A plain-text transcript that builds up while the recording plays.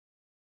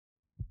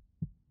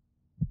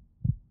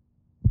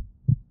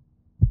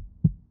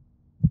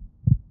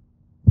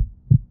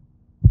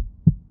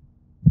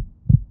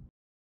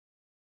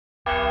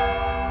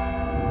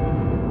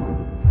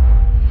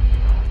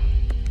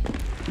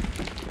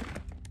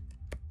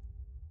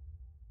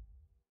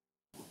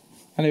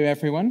Hello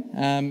everyone,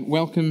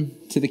 welcome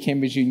to the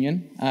Cambridge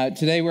Union.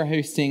 Today we're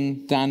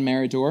hosting Dan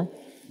Meridor,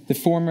 the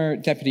former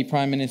Deputy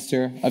Prime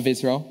Minister of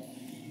Israel.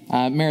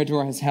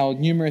 Meridor has held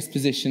numerous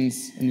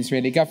positions in the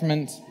Israeli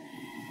government,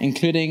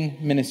 including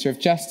Minister of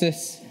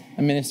Justice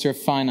and Minister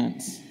of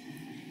Finance.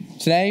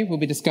 Today we'll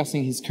be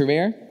discussing his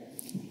career,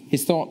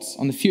 his thoughts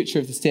on the future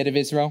of the State of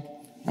Israel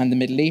and the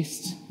Middle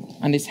East,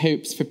 and his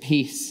hopes for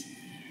peace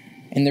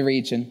in the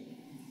region.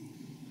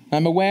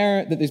 I'm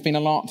aware that there's been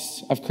a lot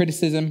of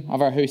criticism of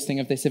our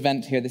hosting of this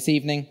event here this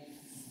evening.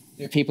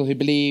 There are people who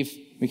believe,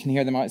 we can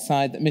hear them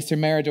outside, that Mr.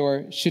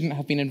 Meridor shouldn't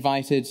have been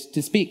invited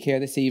to speak here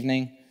this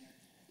evening.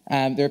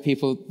 There are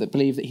people that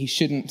believe that he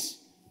shouldn't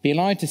be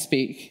allowed to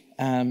speak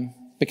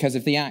because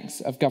of the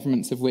acts of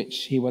governments of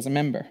which he was a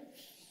member.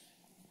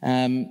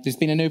 There's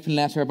been an open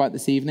letter about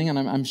this evening, and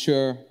I'm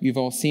sure you've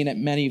all seen it.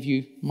 Many of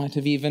you might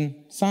have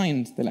even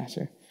signed the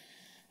letter.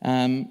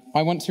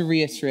 I want to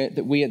reiterate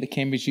that we at the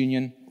Cambridge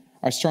Union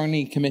are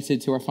strongly committed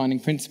to our founding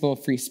principle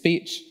of free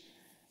speech.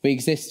 We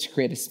exist to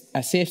create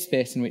a safe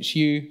space in which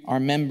you, our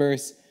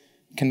members,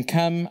 can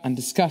come and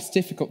discuss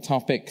difficult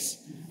topics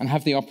and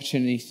have the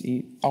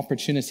opportunity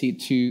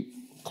to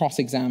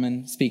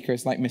cross-examine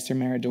speakers like Mr.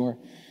 Meridor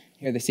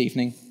here this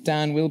evening.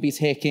 Dan will be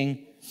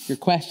taking your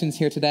questions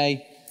here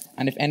today,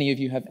 and if any of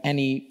you have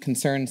any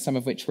concerns, some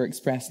of which were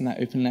expressed in that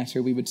open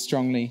letter, we would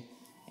strongly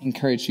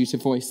encourage you to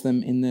voice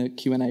them in the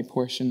Q&A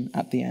portion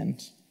at the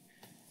end.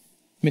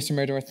 Mr.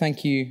 Meridor,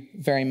 thank you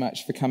very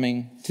much for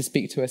coming to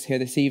speak to us here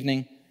this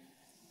evening.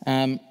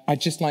 I'd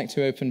just like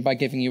to open by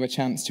giving you a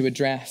chance to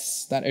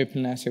address that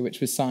open letter,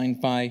 which was signed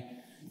by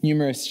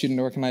numerous student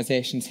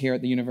organisations here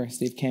at the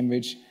University of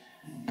Cambridge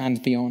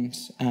and beyond.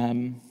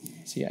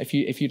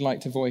 If you'd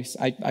like to voice,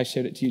 I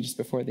showed it to you just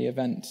before the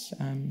event.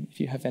 If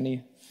you have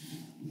any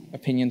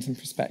opinions and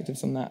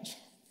perspectives on that.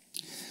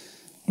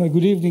 Well,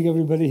 good evening,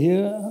 everybody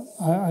here.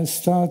 I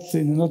start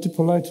in a not a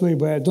polite way,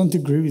 but I don't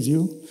agree with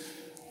you.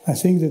 I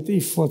think that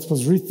if what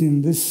was written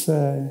in this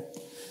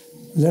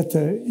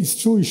letter is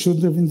true, you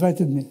shouldn't have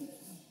invited me.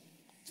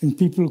 And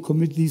people who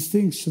commit these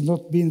things should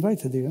not be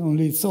invited here.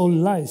 Only it's all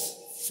lies,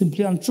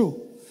 simply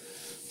untrue.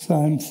 So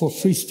I'm for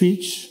free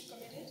speech.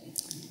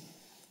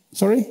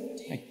 Sorry?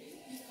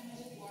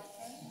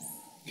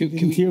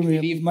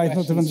 You might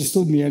not have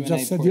understood me. I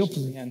just said the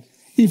opposite.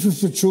 If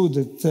it's true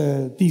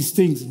that these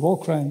things, war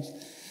crimes,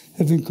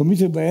 have been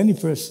committed by any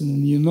person,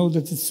 and you know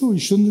that it's true, you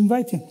shouldn't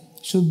invite him.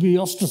 He should be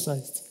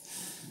ostracized.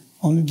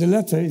 Only the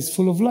letter is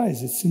full of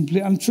lies. It's simply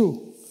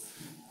untrue.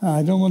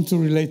 I don't want to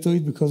relate to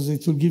it because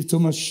it will give too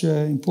much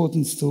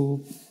importance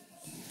to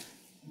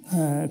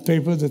a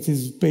paper that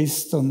is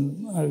based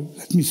on,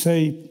 let me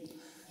say,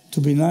 to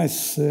be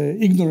nice,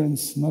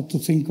 ignorance, not to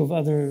think of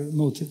other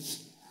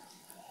motives.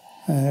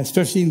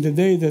 Especially in the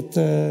day that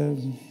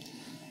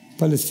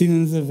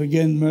Palestinians have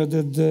again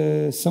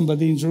murdered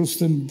somebody in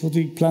Jerusalem,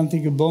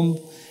 planting a bomb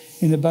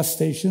in a bus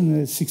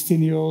station. A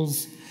 16-year-old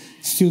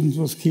student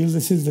was killed.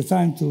 This is the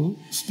time to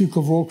speak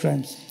of war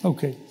crimes.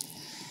 Okay.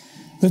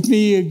 Let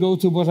me go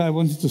to what I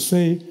wanted to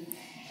say,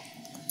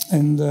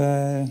 and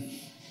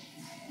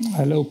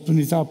I'll open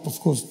it up, of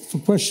course, for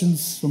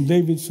questions from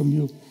David, from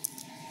you.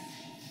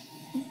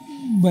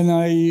 When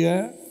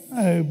I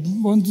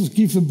want to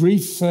give a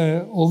brief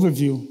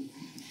overview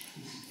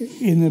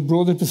in a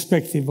broader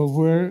perspective of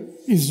where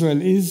Israel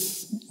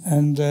is,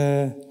 and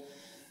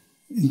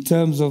in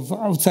terms of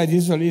outside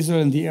Israel,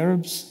 Israel and the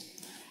Arabs,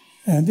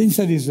 and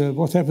inside Israel,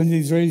 what happened in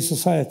Israeli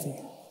society.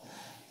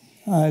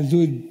 I'll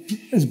do it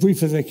as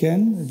brief as I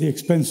can, at the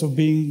expense of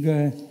being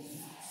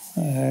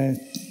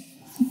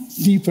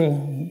deeper,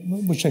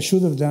 which I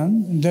should have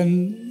done, and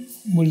then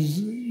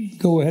we'll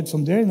go ahead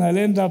from there, and I'll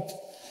end up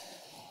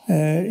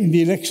in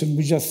the election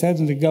we just had,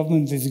 and the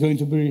government is going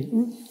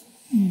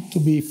to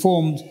be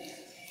formed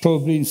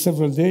probably in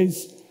several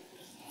days.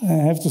 I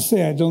have to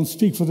say, I don't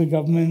speak for the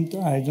government.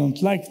 I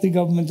don't like the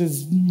government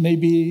as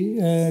maybe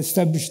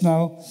established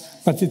now,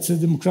 but it's a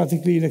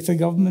democratically elected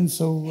government,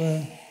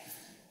 so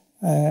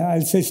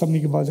I'll say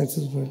something about that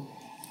as well.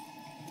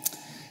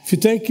 If you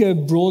take a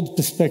broad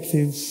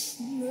perspective,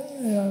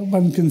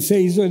 one can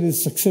say Israel is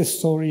a success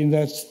story in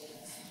that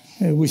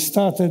we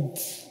started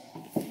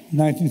in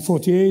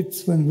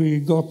 1948 when we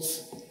got,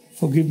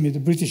 forgive me, the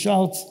British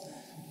out,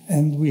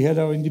 and we had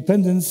our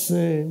independence.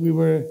 We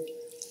were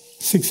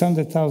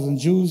 600,000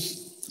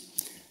 Jews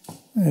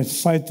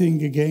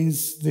fighting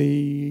against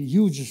the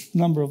huge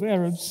number of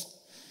Arabs.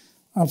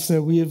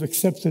 After we have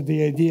accepted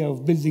the idea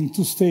of building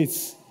two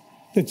states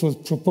that was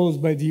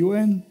proposed by the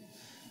UN,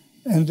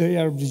 and the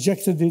Arabs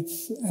rejected it,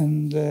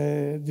 and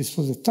this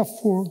was a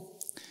tough war.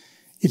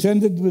 It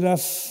ended with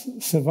us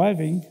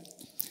surviving,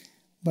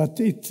 but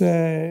it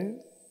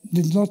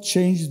did not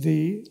change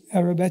the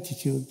Arab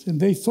attitude. And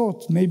they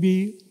thought,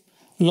 maybe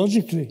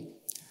logically,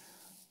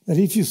 that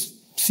if you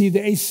see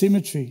the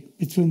asymmetry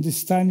between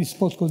this tiny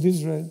spot called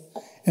Israel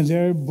and the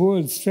Arab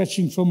world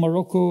stretching from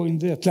Morocco in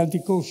the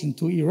Atlantic Ocean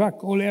to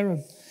Iraq, all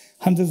Arab,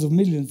 hundreds of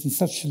millions in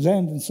such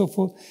land and so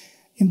forth,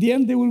 in the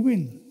end they will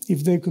win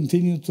if they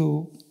continue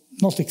to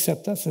not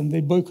accept us, and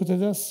they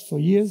boycotted us for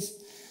years.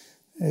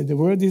 The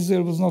word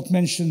Israel was not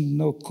mentioned,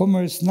 no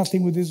commerce,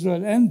 nothing with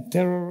Israel, and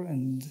terror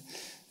and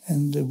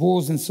the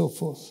wars and so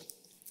forth.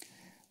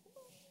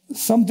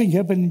 Something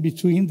happened in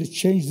between that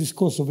changed this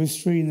course of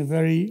history in a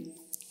very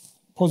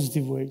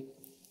positive way.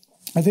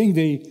 I think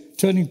the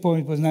turning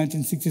point was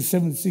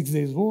 1967, the 6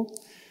 Days War,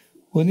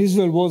 when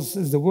Israel was,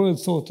 as the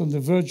world thought, on the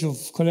verge of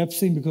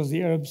collapsing because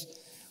the Arabs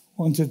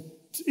wanted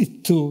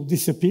it to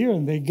disappear,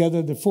 and they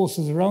gathered the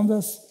forces around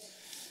us.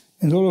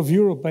 And all of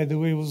Europe, by the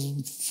way,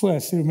 I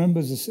still remember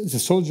as a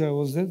soldier I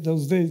was there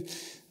those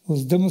days,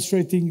 was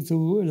demonstrating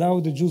to allow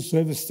the Jews to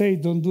have a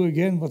state, don't do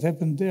again what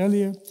happened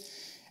earlier.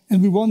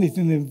 And we won it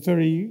in a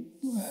very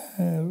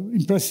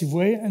impressive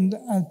way. And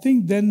I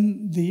think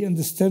then the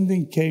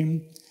understanding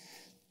came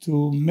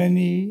to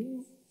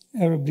many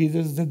Arab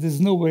leaders that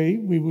there's no way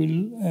we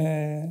will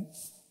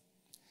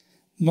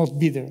not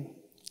be there.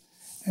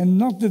 And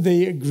not that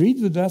they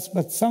agreed with us,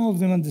 but some of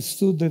them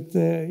understood that,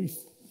 if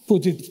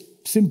put it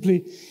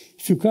simply,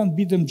 if you can't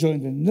beat them,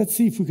 join them. Let's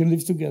see if we can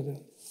live together.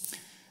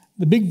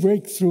 The big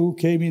breakthrough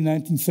came in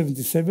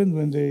 1977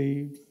 when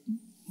the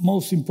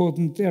most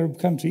important Arab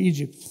country,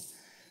 Egypt,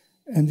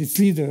 and its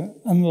leader,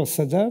 Anwar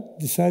Sadat,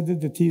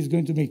 decided that he is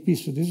going to make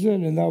peace with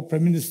Israel, and our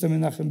Prime Minister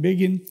Menachem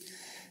Begin,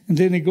 and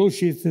they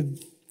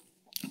negotiated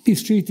a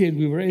peace treaty, and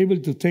we were able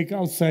to take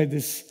outside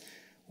this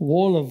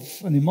wall of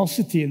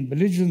animosity and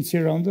belligerency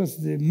around us,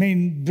 the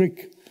main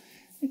brick,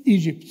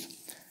 Egypt.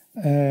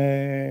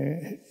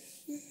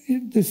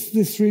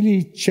 This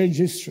really changed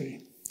history.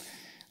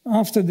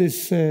 After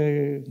this,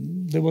 there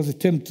was an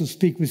attempt to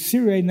speak with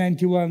Syria in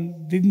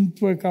 91,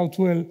 didn't work out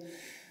well.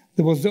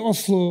 There was the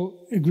Oslo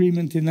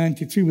agreement in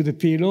 93 with the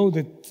PLO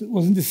that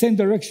was in the same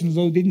direction,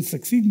 though didn't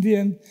succeed in the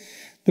end.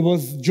 There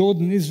was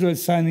Jordan and Israel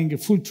signing a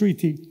full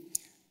treaty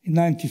in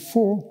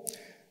 94.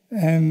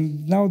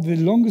 And now the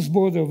longest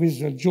border of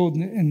Israel,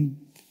 Jordan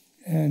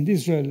and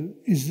Israel,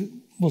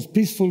 was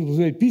peaceful, was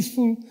very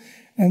peaceful.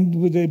 And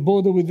with the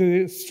border with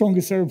the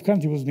strongest Arab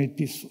country was made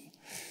peaceful.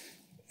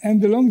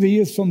 And along the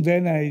years from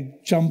then, I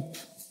jump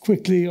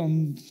quickly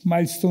on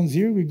milestones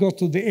here. We got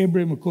to the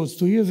Abraham Accords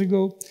 2 years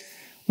ago,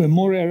 where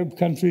more Arab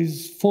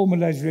countries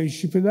formalized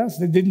relationship with us.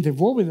 They didn't have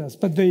war with us,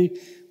 but they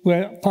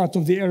were part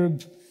of the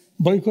Arab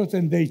boycott,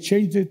 and they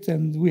changed it,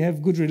 and we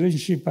have good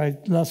relationship.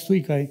 Last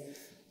week, I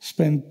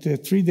spent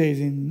 3 days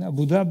in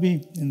Abu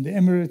Dhabi, in the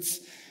Emirates,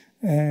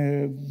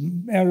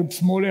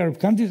 small Arab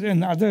countries,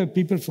 and other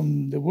people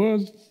from the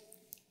world.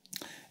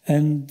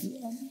 And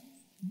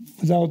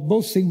without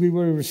boasting, we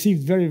were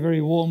received very, very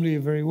warmly,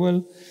 very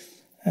well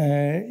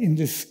in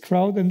this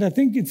crowd. And I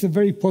think it's a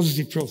very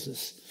positive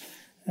process.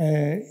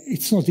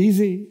 It's not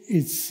easy.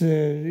 It's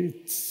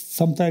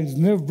sometimes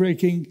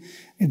nerve-breaking.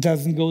 It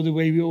doesn't go the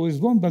way we always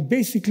want. But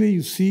basically,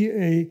 you see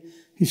a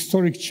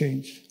historic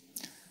change.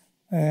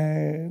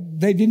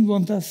 They didn't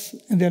want us,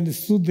 and they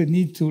understood the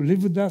need to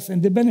live with us,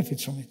 and they benefit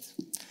from it.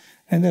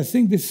 And I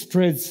think this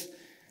spreads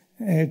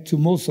to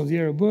most of the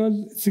Arab world.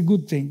 It's a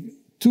good thing.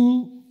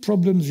 Two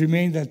problems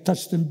remain that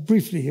touch them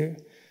briefly here.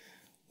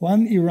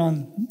 One,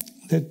 Iran,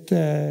 that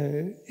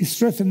is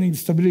threatening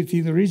stability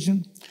in the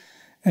region,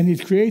 and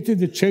it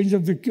created a change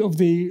of the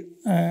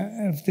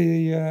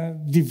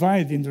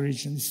divide in the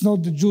region. It's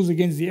not the Jews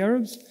against the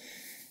Arabs,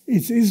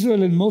 it's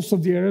Israel and most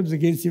of the Arabs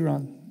against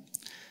Iran.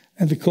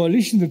 And the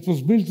coalition that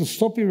was built to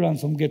stop Iran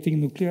from getting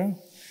nuclear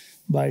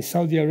by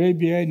Saudi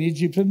Arabia and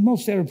Egypt and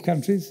most Arab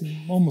countries,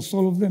 almost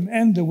all of them,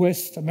 and the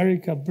West,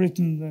 America,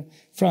 Britain,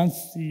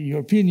 France, the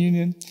European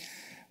Union,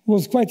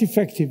 was quite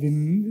effective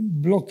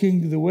in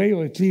blocking the way,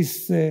 or at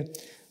least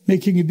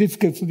making it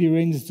difficult for the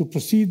Iranians to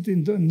proceed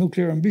in the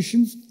nuclear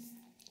ambitions.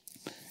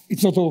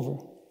 It's not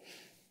over.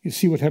 You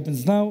see what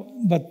happens now,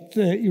 but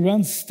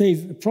Iran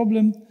stays a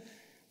problem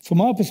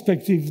from our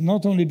perspective,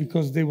 not only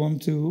because they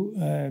want to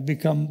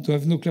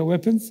have nuclear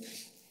weapons.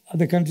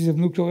 Other countries have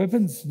nuclear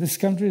weapons. This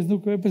country has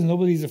nuclear weapons.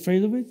 Nobody is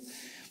afraid of it.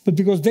 But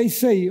because they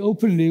say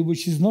openly,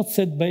 which is not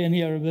said by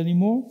any Arab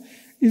anymore,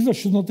 Israel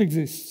should not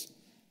exist.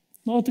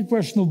 Not a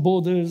question of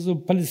borders or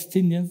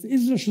Palestinians.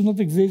 Israel should not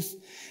exist.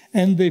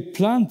 And they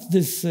plant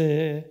this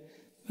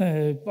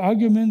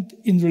argument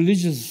in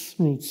religious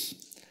roots.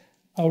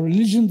 Our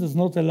religion does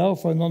not allow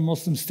for a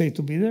non-Muslim state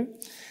to be there.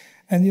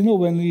 And you know,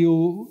 when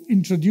you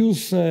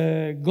introduce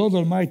God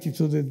Almighty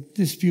to the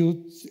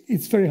dispute,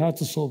 it's very hard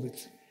to solve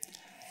it.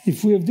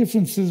 If we have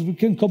differences, we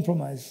can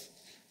compromise.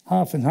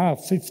 Half and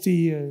half,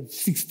 50,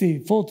 60,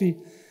 40.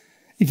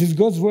 If it's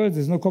God's word,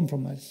 there's no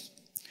compromise.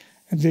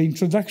 And the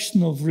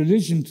introduction of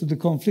religion to the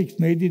conflict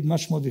made it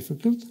much more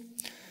difficult.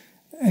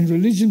 And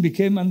religion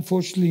became,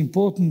 unfortunately,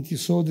 important. You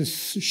saw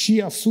this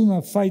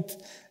Shia-Sunna fight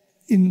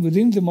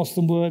within the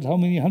Muslim world, how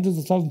many hundreds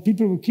of thousands of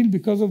people were killed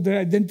because of their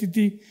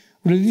identity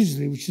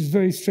religiously, which is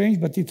very strange,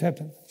 but it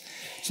happened.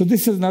 So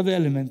this is another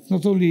element,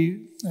 not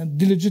only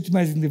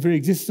delegitimizing the very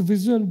existence of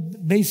Israel,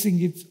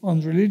 basing it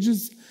on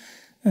religious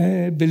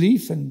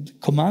belief and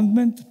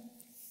commandment,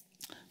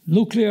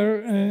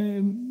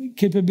 nuclear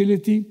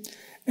capability,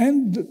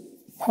 and,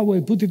 how I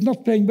put it,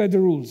 not playing by the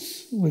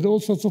rules, with all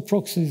sorts of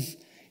proxies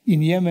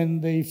In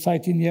Yemen, they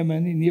fight in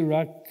Yemen, in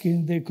Iraq,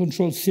 they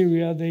control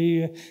Syria,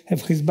 they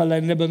have Hezbollah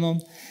in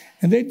Lebanon,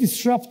 and they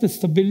disrupt the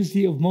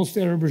stability of most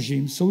Arab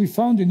regimes. So we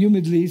found a new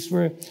Middle East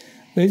where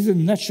there is a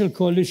natural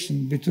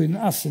coalition between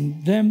us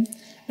and them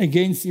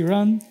against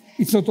Iran.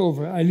 It's not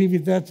over. I leave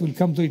it that. We'll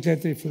come to it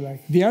later if you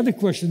like. The other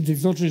question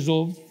is not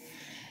resolved,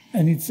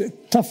 and it's a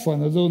tough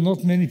one, although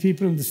not many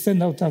people understand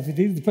how tough it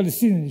is, the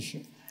Palestinian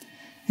issue.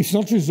 It's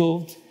not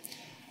resolved.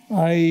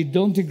 I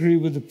don't agree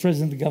with the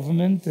present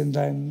government,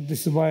 and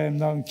this is why I'm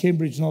now in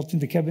Cambridge, not in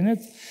the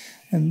cabinet,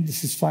 and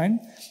this is fine.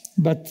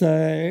 But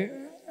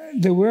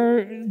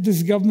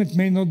this government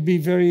may not be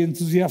very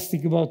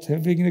enthusiastic about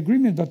having an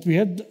agreement, but we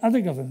had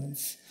other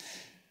governments.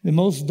 The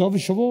most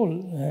dovish of all,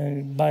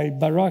 by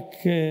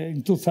Barak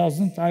in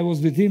 2000, I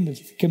was with him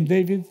at Camp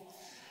David,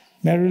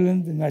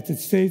 Maryland, the United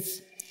States,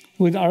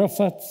 with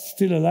Arafat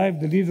still alive,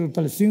 the leader of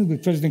Palestine,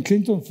 with President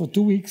Clinton for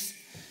 2 weeks,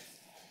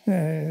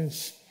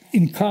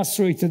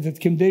 incarcerated at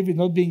Camp David,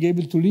 not being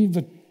able to leave,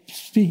 but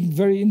speaking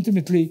very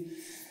intimately.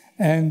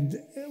 And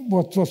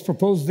what was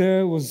proposed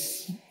there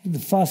was the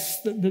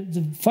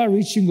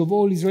far-reaching of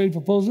all Israeli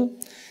proposal,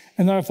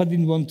 and Arafat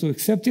didn't want to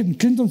accept it. And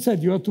Clinton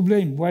said, "You are to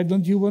blame. Why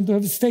don't you want to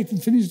have a state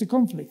and finish the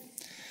conflict?"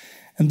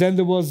 And then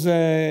there was,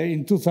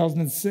 in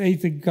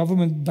 2008, a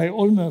government by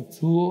Olmert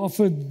who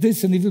offered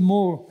this and even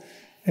more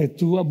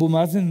to Abu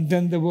Mazen. And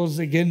then there was,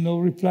 again, no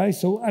reply.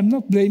 So I'm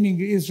not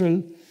blaming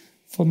Israel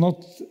for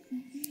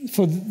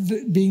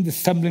being the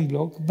stumbling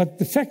block, but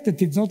the fact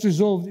that it's not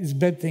resolved is a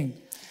bad thing.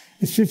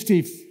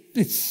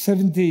 It's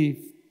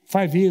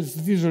 75 years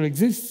that Israel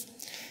exists.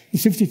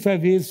 It's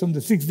 55 years from the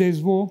 6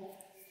 Days War,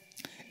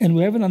 and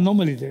we have an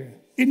anomaly there.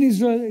 In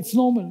Israel, it's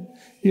normal.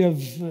 You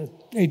have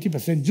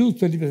 80% Jews,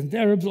 20%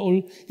 Arabs,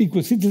 all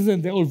equal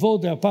citizens. They all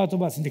vote. They are part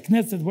of us in the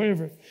Knesset,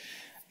 wherever.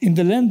 In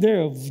the land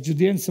there of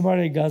Judea and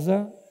Samaria,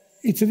 Gaza,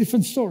 it's a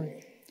different story.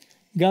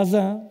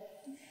 Gaza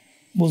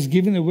was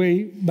given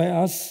away by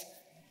us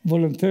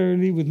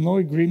voluntarily with no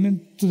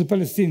agreement to the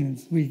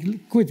Palestinians. We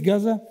quit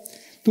Gaza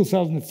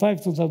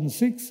 2005,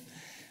 2006.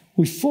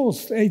 We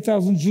forced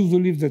 8,000 Jews who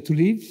lived there to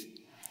leave.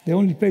 The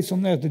only place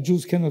on earth the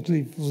Jews cannot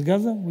leave was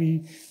Gaza.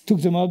 We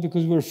took them out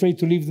because we were afraid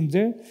to leave them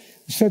there.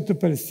 We said to the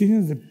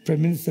Palestinians, the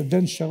Prime Minister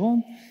then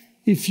Sharon,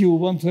 if you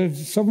want to have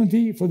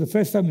sovereignty, for the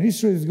first time in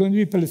history, there's going to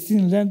be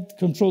Palestinian land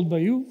controlled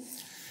by you.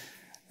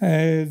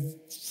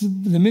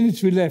 The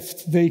minute we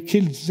left, they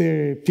killed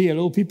the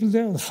PLO people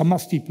there. The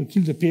Hamas people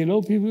killed the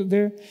PLO people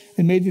there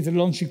and made it a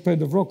launching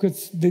pad of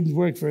rockets. Didn't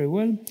work very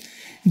well.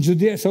 In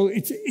Judea, so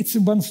it's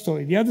one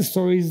story. The other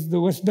story is the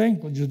West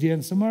Bank, or Judea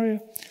and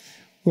Samaria,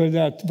 where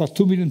there are about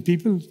 2 million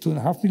people,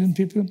 2.5 million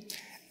people,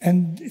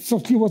 and it's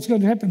not clear what's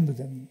going to happen with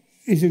them.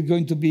 Is it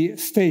going to be a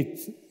state?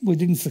 We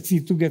didn't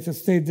succeed to get a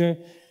state there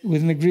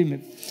with an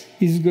agreement.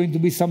 Is it going to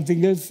be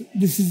something else?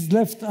 This is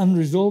left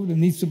unresolved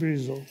and needs to be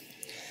resolved.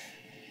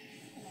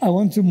 I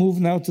want to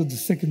move now to the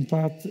second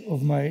part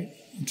of my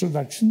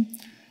introduction,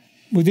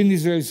 within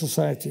Israeli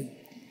society.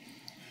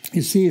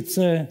 You see, it's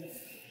a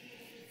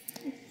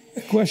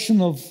question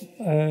of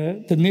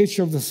the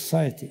nature of the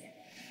society.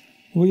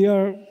 We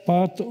are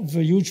part of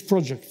a huge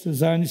project, a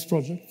Zionist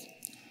project.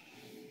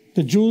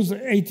 The Jews,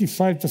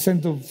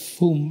 85% of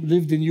whom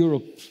lived in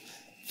Europe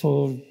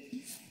for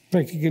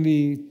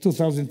practically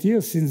 2,000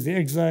 years, since the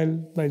exile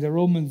by the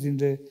Romans in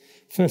the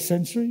 1st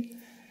century,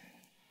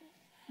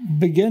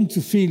 began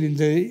to feel in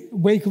the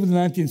wake of the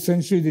 19th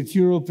century that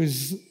Europe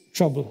is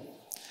trouble.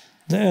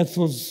 The earth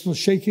was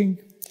shaking,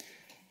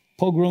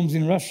 pogroms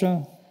in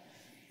Russia,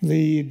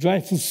 the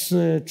Dreyfus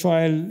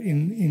trial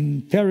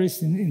in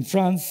Paris, in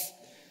France,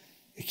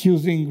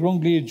 accusing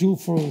wrongly a Jew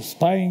for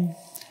spying,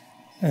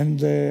 and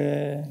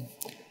the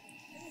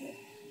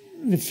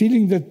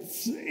feeling that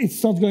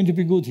it's not going to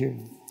be good here.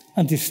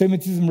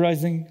 Anti-Semitism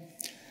rising.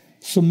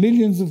 So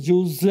millions of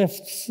Jews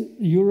left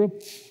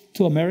Europe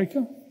to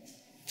America,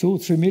 2 or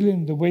 3 million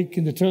in the wake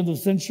in the turn of the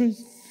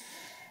centuries.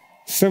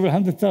 Several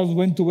 100,000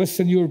 went to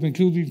Western Europe,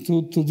 including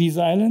to these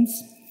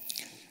islands.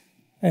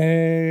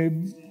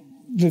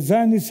 The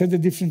Zionists had a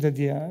different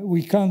idea.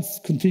 We can't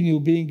continue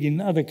being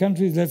in other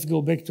countries. Let's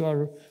go back to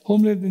our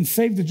homeland and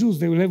save the Jews.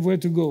 They will have where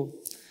to go.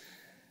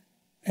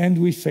 And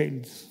we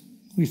failed.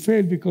 We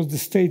failed because the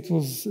state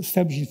was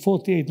established in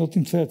 48, not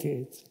in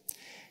 38.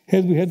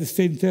 Had we had the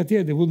state in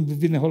 38, there wouldn't have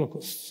been a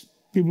Holocaust.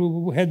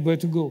 People had where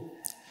to go.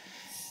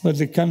 But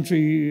the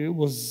country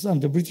was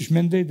under British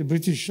mandate. The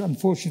British,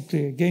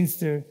 unfortunately,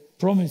 against their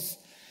promise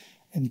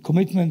and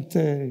commitment,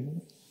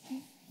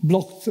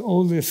 blocked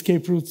all the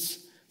escape routes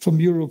from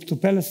Europe to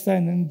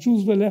Palestine, and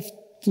Jews were left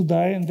to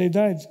die, and they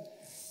died,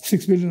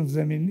 6 million of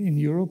them in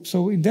Europe.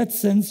 So in that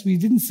sense, we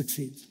didn't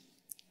succeed.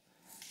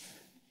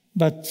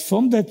 But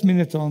from that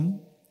minute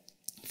on,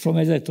 from,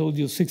 as I told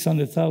you,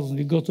 600,000,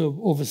 we got to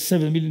over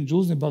 7 million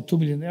Jews and about 2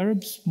 million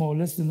Arabs, more or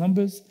less the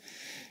numbers.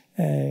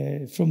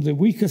 From the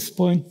weakest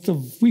point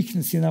of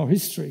weakness in our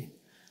history,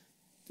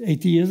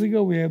 80 years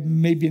ago, we are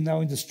maybe now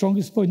in the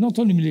strongest point, not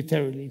only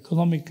militarily,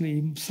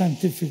 economically,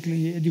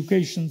 scientifically,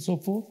 education, and so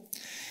forth.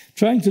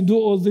 Trying to do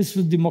all this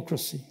with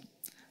democracy.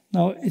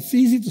 Now, it's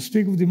easy to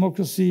speak of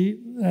democracy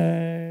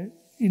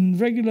in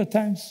regular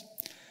times.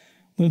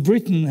 When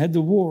Britain had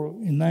the war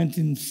in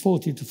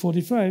 1940 to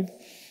 45,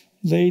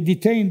 they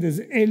detained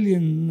as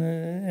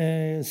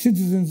alien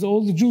citizens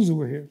all the Jews who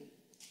were here.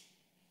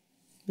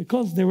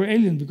 Because they were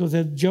alien, because they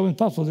had German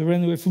passports, they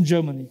ran away from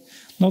Germany.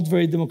 Not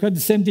very democratic.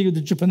 The same thing with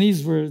the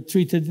Japanese were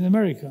treated in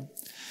America.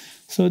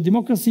 So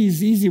democracy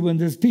is easy when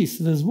there's peace.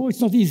 There's war, it's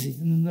not easy.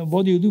 And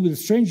what do you do with a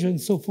stranger and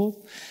so forth?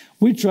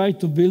 We tried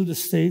to build a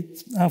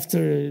state after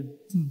a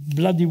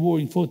bloody war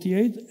in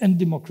 48 and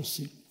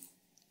democracy.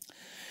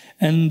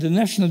 And the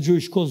national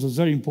Jewish cause was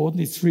very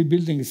important. It's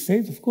rebuilding a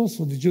state, of course,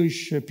 for the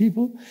Jewish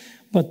people,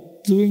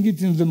 but doing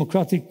it in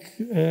democratic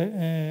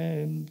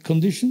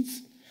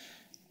conditions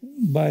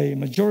by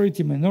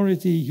majority,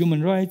 minority,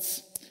 human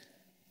rights.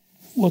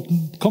 What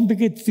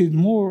complicated it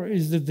more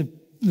is that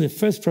the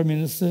first prime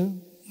minister,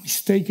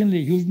 mistakenly,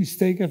 a huge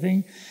mistake, I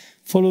think,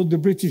 followed the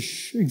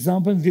British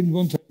example and didn't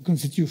want a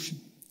constitution.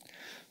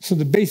 So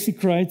the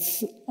basic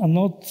rights are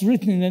not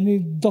written in any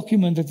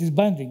document that is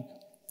binding.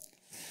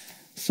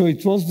 So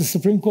it was the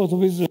Supreme Court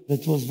of Israel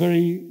that was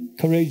very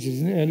courageous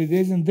in the early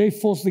days, and they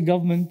forced the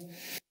government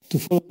to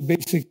follow the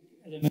basic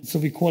elements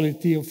of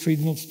equality, of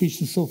freedom of speech,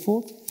 and so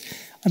forth.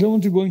 I don't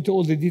want to go into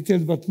all the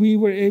details, but we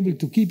were able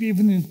to keep,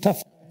 even in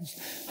tough times,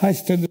 high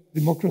standard of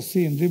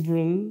democracy and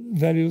liberal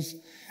values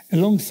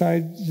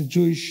alongside the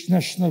Jewish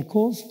national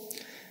cause.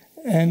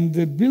 And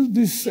build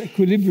this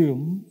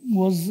equilibrium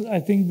was, I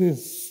think,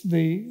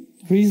 the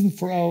reason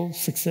for our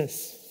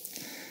success.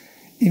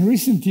 In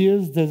recent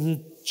years, there's a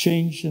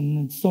change,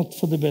 and it's not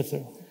for the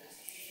better.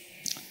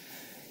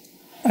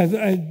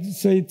 I'd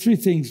say three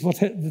things. What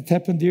that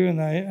happened here,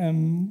 and I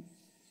am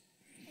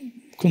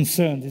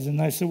concerned, is a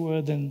nicer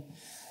word than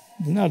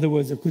other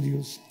words I could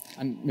use.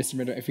 And Mr.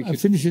 Meridor, if we could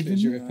finish it.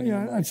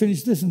 I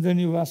finish this, and then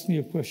you ask me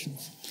your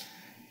questions.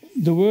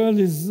 The world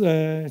is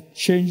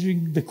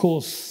changing the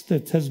course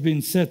that has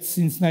been set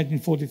since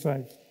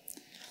 1945.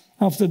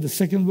 After the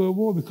Second World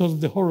War, because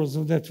of the horrors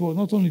of that war,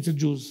 not only to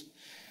Jews.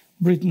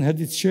 Britain had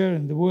its share,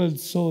 and the world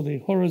saw the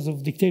horrors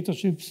of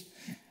dictatorships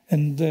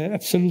and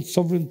absolute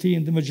sovereignty,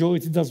 and the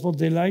majority does what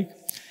they like.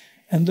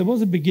 And there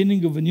was a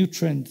beginning of a new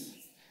trend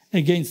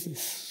against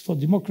this. For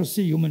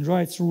democracy, human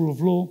rights, rule of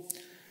law,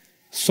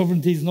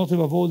 sovereignty is not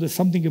above all, there's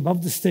something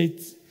above the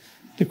state.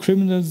 The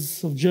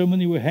criminals of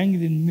Germany were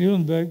hanged in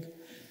Nuremberg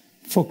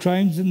for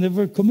crimes they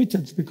never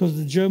committed, because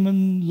the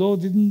German law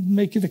didn't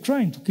make it a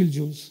crime to kill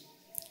Jews.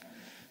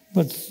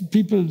 But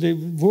people, the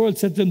world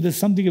said to them, there's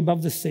something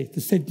above the state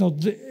not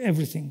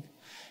everything.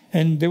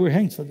 And they were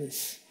hanged for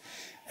this.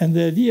 And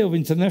the idea of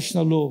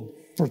international law,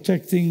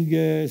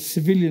 protecting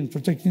civilians,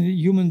 protecting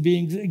human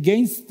beings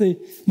against the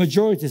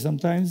majority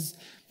sometimes,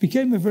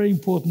 became a very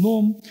important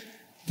norm.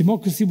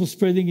 Democracy was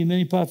spreading in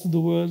many parts of the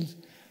world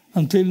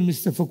until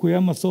Mr.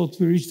 Fukuyama thought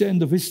we reached the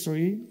end of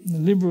history. The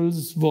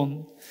liberals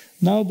won.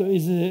 Now there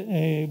is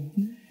a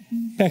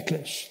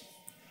backlash.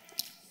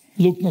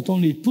 Look not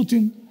only at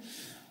Putin,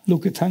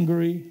 look at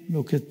Hungary,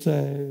 look at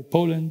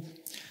Poland,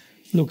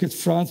 look at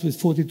France with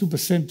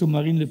 42% to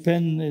Marine Le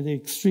Pen, the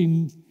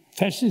extreme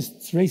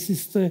fascist,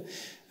 racist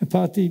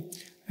party.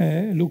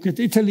 Look at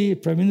Italy, a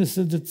prime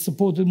minister that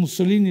supported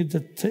Mussolini,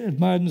 that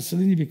admired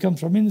Mussolini, become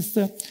prime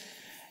minister.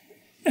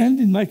 And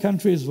in my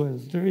country as well,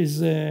 there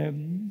is a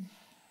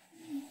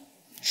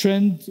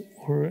trend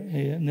or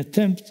an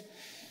attempt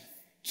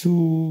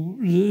to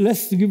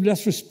give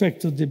less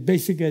respect to the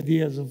basic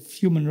ideas of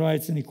human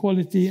rights and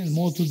equality, and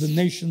more to the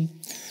nation.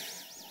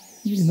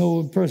 You know,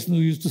 a person who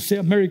used to say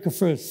America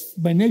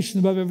first, by nation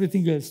above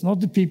everything else, not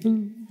the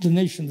people, the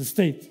nation, the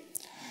state.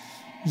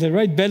 The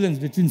right balance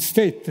between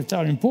states that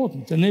are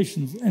important, the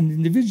nations, and the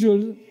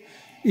individual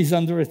is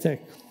under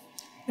attack,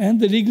 and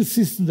the legal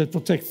system that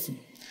protects them.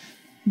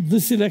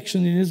 This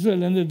election in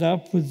Israel ended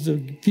up with the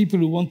people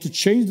who want to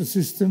change the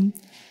system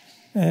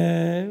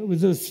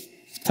with a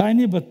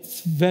tiny but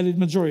valid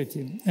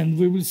majority. And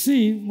we will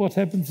see what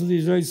happens to the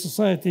Israeli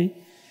society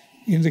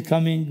in the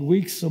coming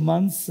weeks or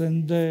months.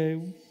 And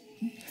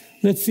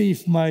let's see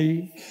if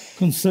my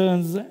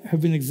concerns have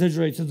been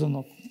exaggerated or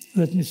not.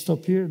 Let me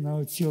stop here. Now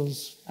it's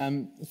yours.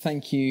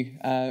 Thank you,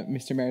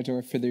 Mr.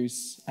 Meridor, for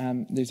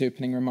those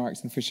opening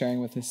remarks and for sharing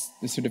with us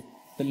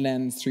the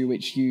lens through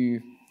which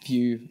you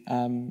view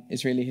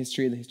Israeli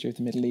history, the history of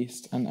the Middle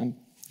East, and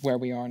where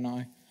we are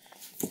now.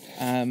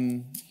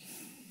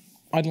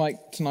 I'd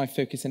like to now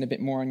focus in a bit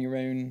more on your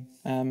own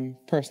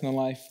personal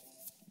life,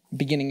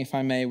 beginning, if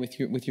I may, with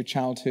your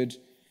childhood,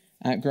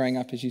 growing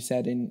up, as you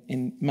said,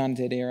 in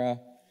Mandate era.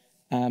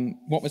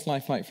 What was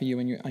life like for you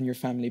and your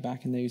family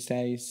back in those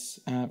days?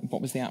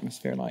 What was the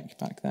atmosphere like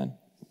back then?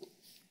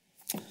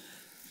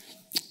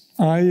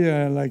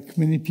 I, like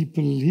many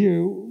people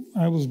here,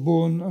 I was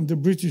born under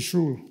British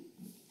rule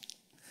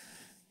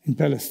in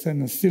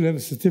Palestine. I still have a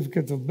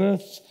certificate of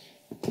birth.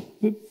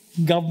 The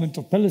government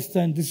of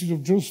Palestine, District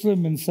of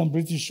Jerusalem, and some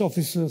British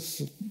officers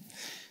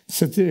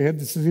had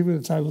the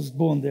certificate that I was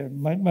born there.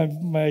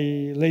 My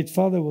late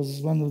father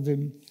was one of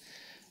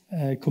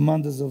the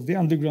commanders of the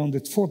underground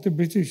that fought the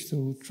British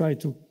to try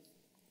to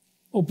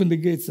open the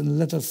gates and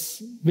let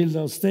us build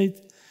our state.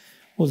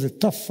 was a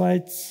tough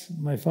fight.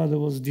 My father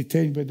was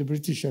detained by the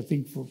British, I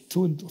think, for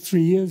 2 or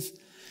 3 years.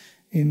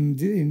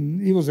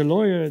 He was a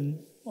lawyer and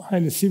a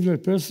highly civil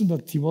person,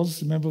 but he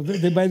was a member of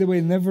they, by the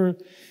way, never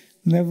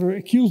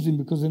accused him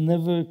because they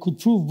never could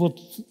prove what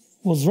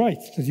was right,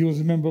 that he was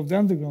a member of the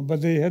underground.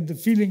 But they had the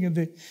feeling and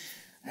they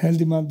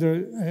held him under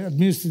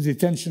administrative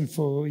detention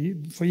for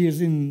years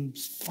in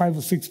 5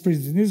 or 6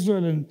 prisons in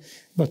Israel and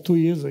about 2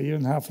 years, a year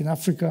and a half in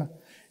Africa,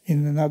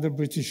 in another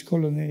British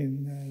colony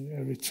in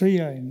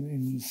Eritrea,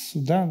 in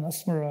Sudan,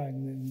 Asmara,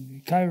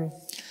 in Cairo.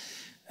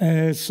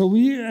 So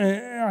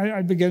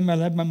I began my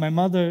life. My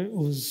mother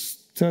was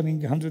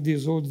turning 100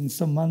 years old in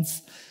some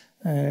months,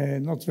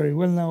 not very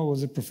well now,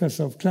 was a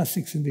professor of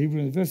classics in the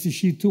Hebrew University.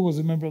 She too was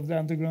a member of the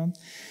underground.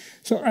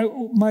 So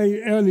my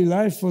early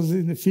life was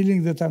in the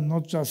feeling that I'm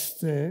not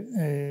just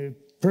a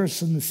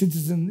person, a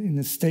citizen in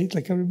a state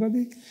like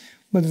everybody,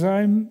 but that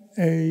I'm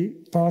a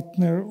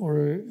partner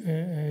or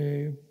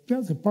a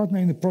partner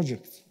in a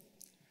project.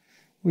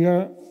 We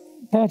are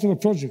part of a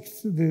project,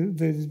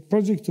 the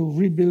project to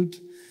rebuild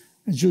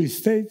a Jewish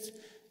state,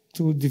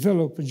 to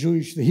develop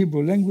the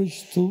Hebrew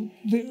language.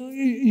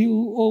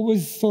 You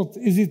always thought,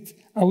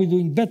 are we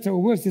doing better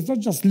or worse? It's not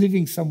just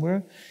living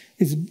somewhere.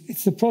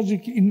 It's a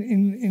project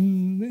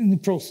in the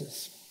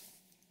process.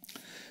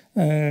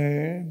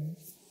 I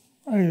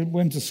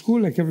went to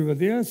school like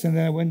everybody else, and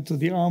then I went to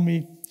the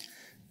army,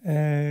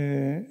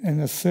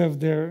 and I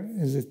served there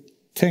as a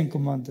tank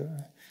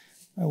commander.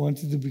 I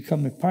wanted to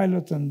become a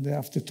pilot, and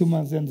after 2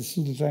 months, I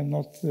understood that I'm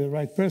not the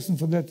right person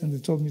for that, and they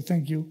told me,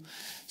 thank you.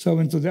 So I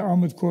went to the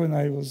Armored Corps, and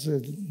I was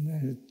a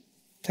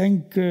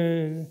tank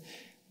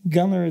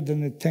gunner,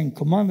 then a tank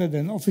commander,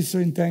 then officer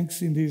in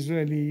tanks in the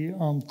Israeli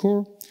Armed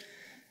Corps.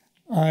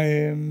 I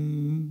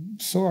am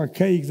so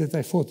archaic that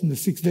I fought in the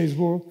 6 Days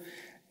War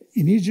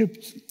in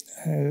Egypt.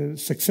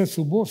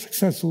 Successful war,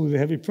 successful with a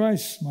heavy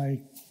price.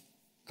 My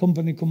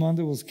company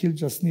commander was killed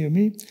just near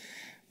me.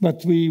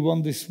 But we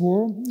won this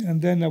war,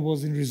 and then I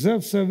was in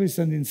reserve service,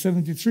 and in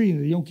 73, in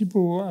the Yom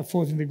Kippur War, I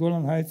fought in the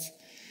Golan Heights.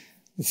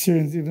 The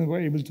Syrians even were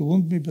able to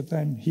wound me, but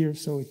I'm here,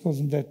 so it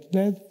wasn't that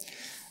bad.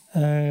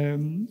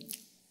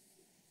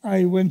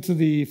 I went to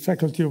the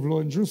Faculty of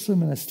Law in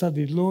Jerusalem, and I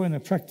studied law, and I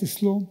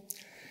practiced law.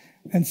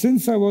 And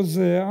since I was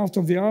out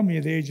of the army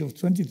at the age of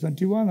 20,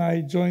 21,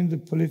 I joined a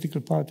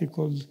political party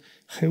called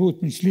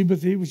Cherut, means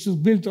liberty, which was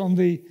built on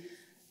the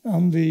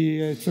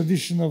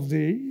tradition of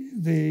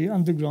the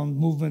underground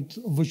movement,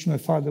 of which my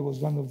father was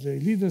one of the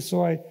leaders.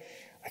 So I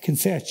can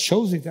say I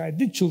chose it. I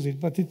did choose it,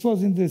 but it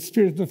was in the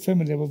spirit of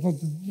family. I was not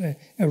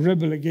a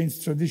rebel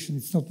against tradition.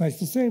 It's not nice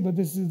to say, but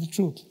this is the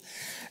truth.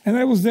 And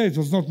I was there. It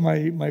was not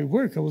my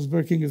work. I was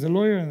working as a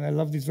lawyer, and I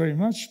loved it very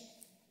much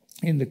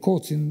in the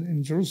courts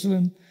in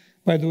Jerusalem.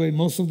 By the way,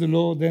 most of the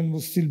law then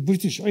was still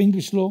British or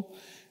English law.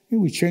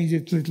 We changed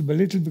it little by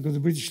little because the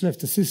British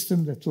left a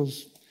system that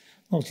was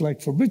not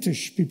like for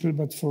British people,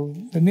 but for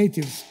the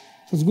natives.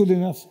 It was good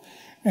enough.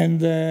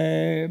 And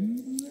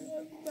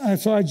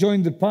so I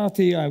joined the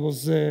party. I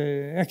was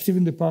active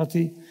in the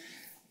party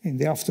in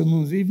the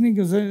afternoons,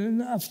 evenings.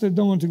 I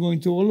don't want to go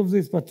into all of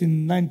this, but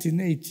in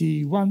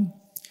 1981,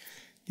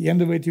 the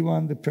end of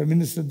 81, the Prime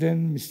Minister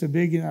then, Mr.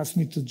 Begin, asked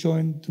me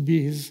to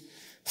be his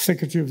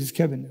secretary of his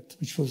cabinet,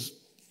 which was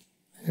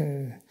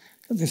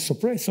a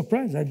surprise.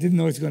 I didn't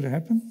know it's going to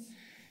happen.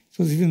 It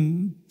was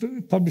even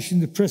published in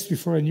the press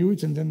before I knew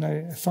it, and then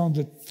I found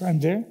that I'm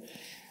there.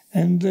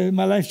 And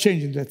my life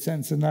changed in that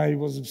sense, and I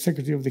was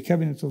secretary of the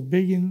cabinet of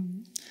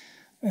Begin.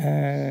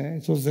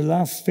 It was the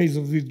last phase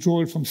of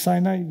withdrawal from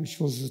Sinai, which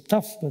was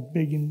tough, but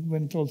Begin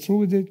went all through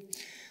with it.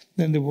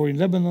 Then the war in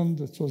Lebanon,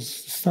 that was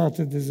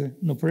started as an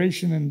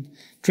operation and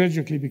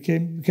tragically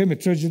became a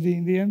tragedy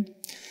in the end.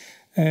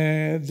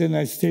 Then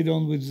I stayed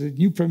on with the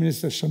new Prime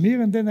Minister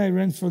Shamir, and then I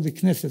ran for the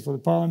Knesset, for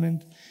the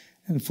parliament.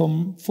 And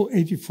from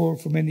 1984,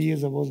 for many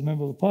years, I was a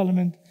member of the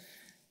parliament,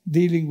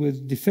 dealing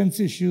with defense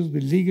issues,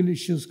 with legal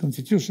issues,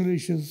 constitutional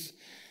issues,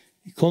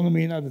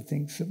 economy, and other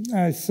things.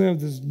 I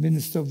served as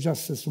Minister of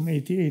Justice from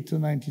 1988 to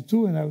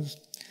 1992, and I was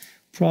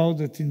proud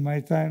that in my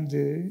time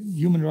the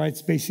human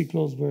rights basic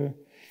laws were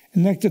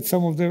enacted.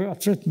 Some of them are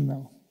threatened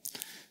now.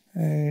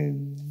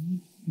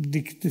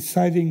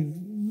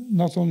 Deciding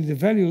not only the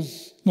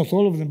values, not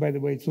all of them, by the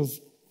way, it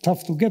was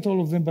tough to get all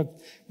of them, but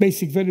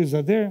basic values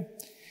are there,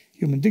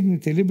 human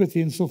dignity,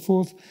 liberty, and so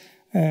forth,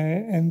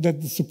 and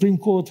that the Supreme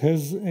Court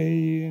has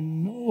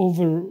an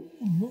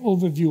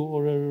overview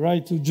or a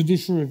right to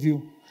judicial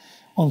review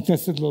on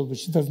Knesset law,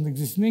 which doesn't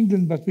exist in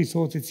England, but we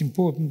thought it's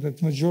important that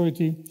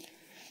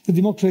the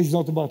democracy is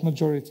not about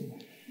majority.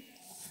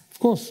 Of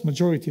course,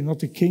 majority,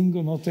 not a king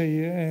or not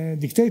a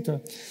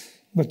dictator,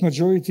 but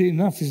majority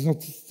enough is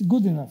not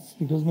good enough,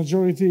 because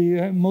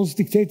most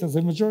dictators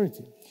have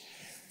majority.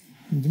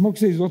 And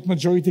democracy is what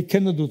majority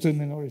cannot do to a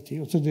minority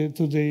or to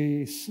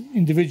the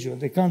individual.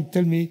 They can't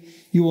tell me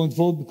you won't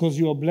vote because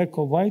you are black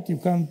or white. You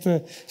can't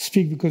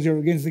speak because you're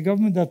against the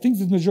government. There are things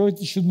that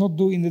majority should not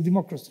do in a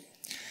democracy.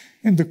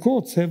 And the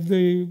courts have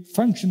the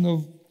function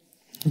of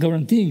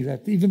guaranteeing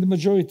that even the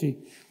majority,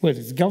 whether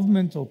it's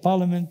government or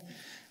parliament,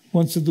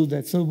 wants to do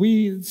that. So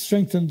we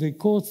strengthened the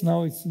courts.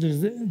 Now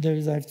there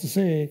is, I have to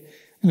say,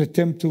 an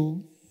attempt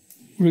to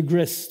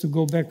regress, to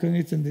go back on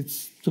it, and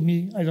it's, to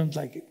me, I don't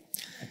like it.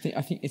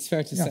 I think it's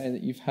fair to say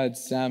that you've had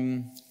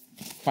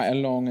quite a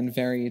long and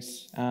varied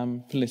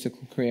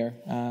political career.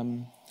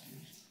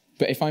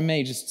 But if I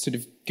may just sort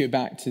of go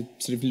back to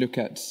sort of look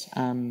at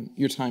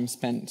your time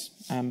spent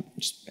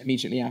just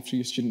immediately after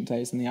your student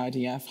days in the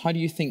IDF, how do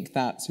you think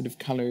that sort of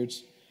coloured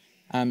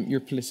your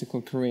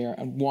political career,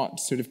 and what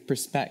sort of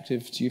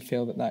perspective do you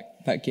feel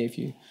that gave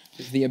you?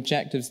 The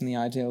objectives and the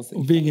ideals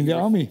that being in the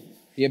army.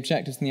 The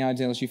objectives and the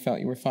ideals you felt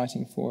you were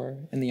fighting for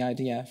in the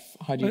IDF,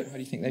 how do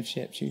you think they've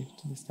shaped you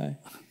to this day?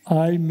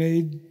 I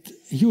made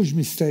a huge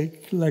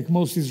mistake, like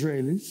most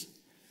Israelis.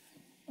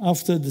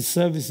 After the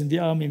service in the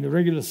army, in the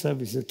regular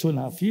service,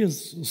 2.5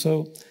 years or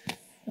so,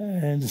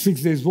 and the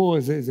 6 Days War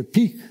is a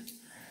peak,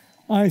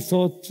 I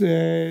thought,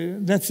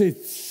 that's it.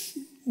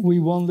 We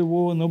won the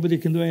war, nobody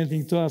can do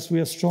anything to us, we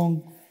are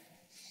strong,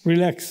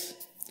 relax.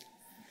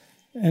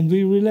 And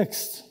we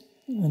relaxed.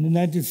 And in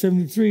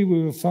 1973,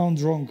 we were found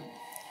wrong.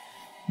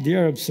 The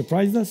Arabs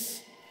surprised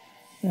us,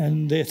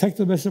 and they attacked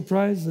us by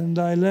surprise, and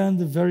I learned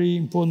a very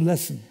important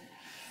lesson.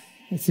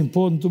 It's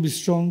important to be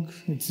strong.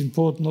 It's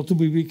important not to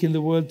be weak in the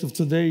world of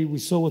today. We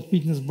saw what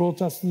weakness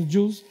brought us to the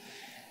Jews,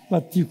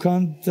 but you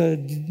can't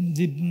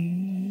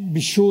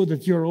be sure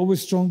that you're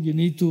always strong. You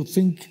need to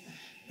think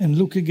and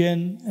look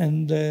again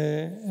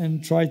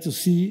and try to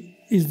see,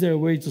 is there a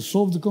way to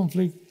solve the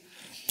conflict?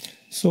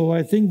 So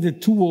I think the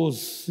 2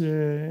 wars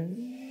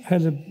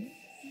had an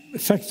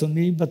effect on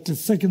me, but the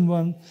second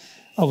one,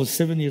 I was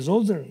 7 years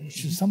older,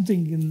 which is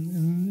something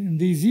in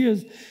these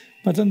years,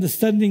 but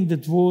understanding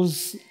that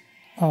wars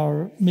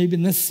are maybe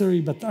necessary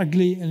but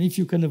ugly, and if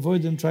you can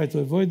avoid them, try to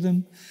avoid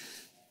them.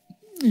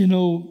 You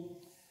know,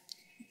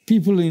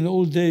 people in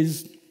old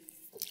days,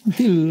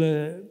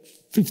 until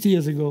 50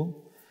 years ago,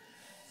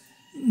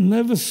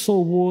 never saw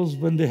wars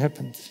when they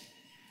happened.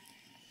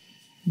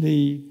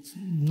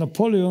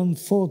 Napoleon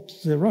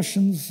fought the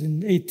Russians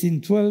in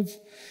 1812,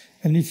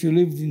 and if you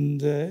lived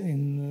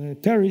in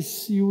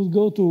Paris, you would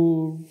go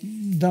to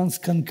dance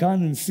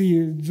cancan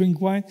and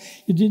drink wine.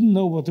 You didn't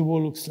know what the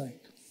war looks like.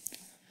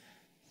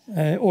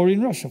 Or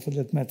in Russia, for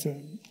that matter.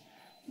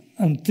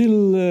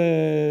 Until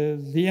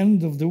the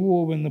end of the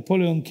war, when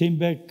Napoleon came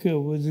back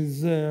with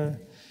his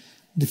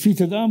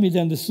defeated army, they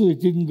understood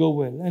it didn't go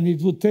well. And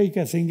it would take,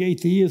 I think,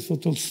 80 years for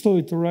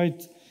Tolstoy to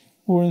write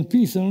War and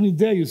Peace. And only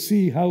there you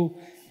see how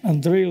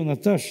Andrei or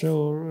Natasha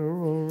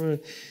or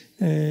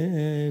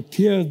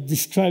Pierre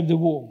described the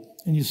war.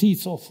 And you see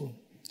it's awful.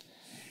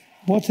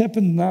 What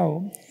happened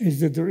now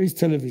is that there is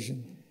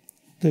television,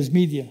 there's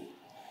media.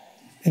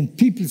 And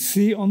people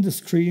see on the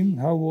screen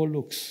how war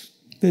looks.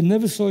 They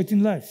never saw it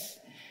in life,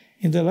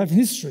 in their life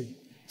history,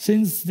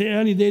 since the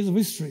early days of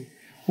history.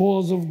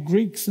 Wars of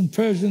Greeks and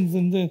Persians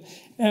and the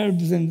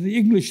Arabs and the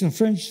English and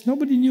French.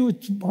 Nobody knew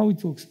how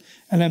it looks.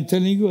 And I'm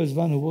telling you, as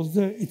one who was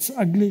there, it's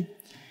ugly,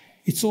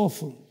 it's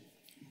awful.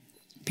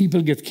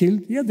 People get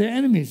killed. Yeah, they're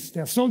enemies,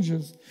 they're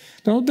soldiers.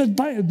 They're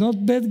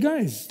not bad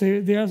guys.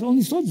 They are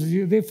only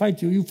soldiers. They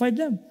fight you, you fight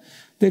them.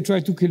 They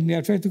try to kill me,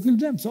 I try to kill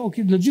them. So,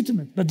 okay,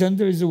 legitimate. But then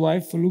there is a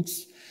wife who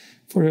looks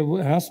for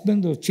her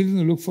husband, or children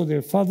who look for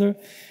their father,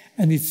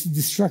 and it's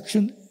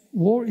destruction.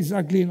 War is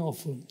ugly and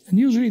awful. And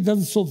usually it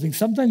doesn't solve things.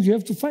 Sometimes you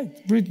have to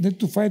fight. Britain had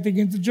to fight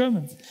against the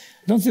Germans.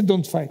 Don't say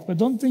don't fight, but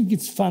don't think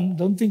it's fun.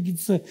 Don't think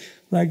it's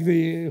like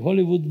the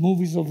Hollywood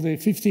movies of the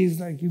 50s,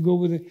 like you go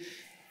with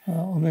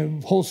on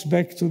a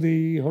horseback to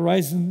the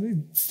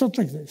horizon. It's not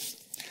like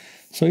this.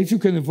 So if you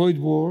can avoid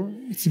war,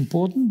 it's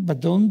important, but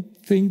don't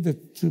think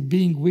that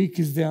being weak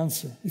is the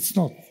answer. It's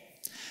not.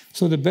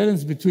 So the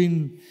balance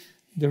between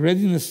the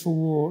readiness for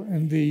war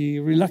and the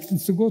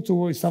reluctance to go to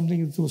war is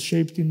something that was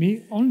shaped in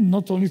me,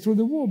 not only through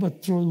the war,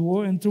 but through the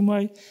war and through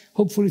my,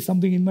 hopefully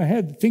something in my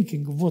head,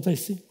 thinking of what I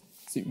see.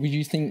 So would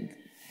you think,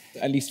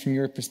 at least from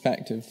your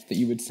perspective, that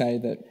you would say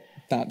that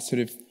that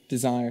sort of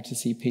desire to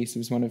see peace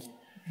was one of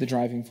the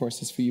driving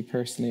forces for you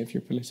personally of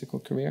your political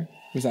career?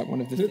 Was that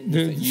one of the things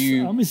that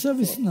you army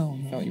service?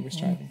 felt you were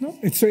striving? No,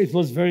 it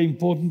was very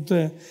important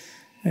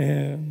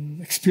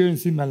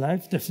experience in my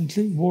life,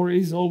 definitely. War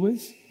is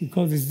always,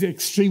 because it's the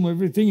extreme of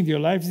everything, and your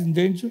life is in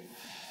danger.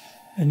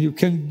 And you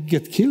can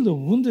get killed or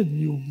wounded,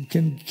 you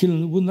can kill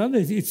and wound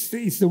others.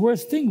 It's the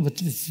worst thing, but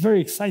it's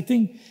very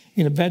exciting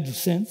in a bad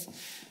sense.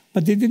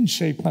 But they didn't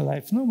shape my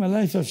life. No, my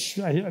life,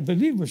 I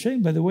believe, was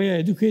shaped by the way I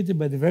educated,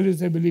 by the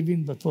values I believe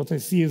in, but what I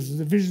see as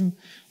the vision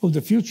of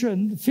the future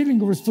and the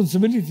feeling of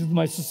responsibility to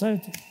my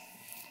society.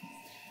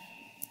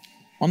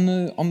 On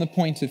the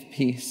point of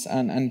peace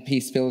and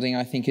peace building,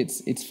 I think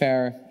it's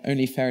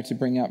only fair to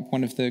bring up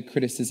one of the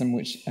criticism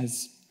which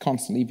has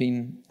constantly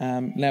been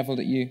levelled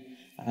at you,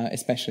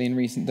 especially in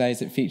recent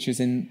days. It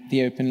features in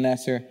the open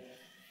letter,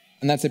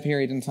 and that's a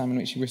period in time in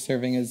which you were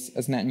serving as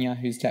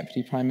Netanyahu's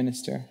deputy prime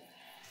minister.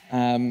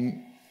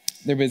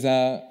 There was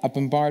a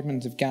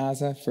bombardment of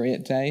Gaza for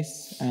 8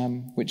 days,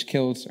 which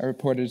killed a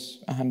reported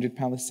 100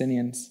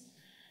 Palestinians.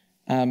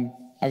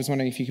 I was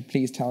wondering if you could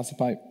please tell us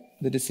about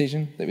the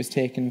decision that was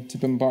taken to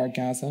bombard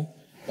Gaza,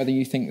 whether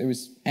you think there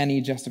was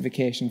any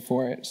justification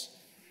for it.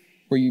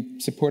 Were you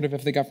supportive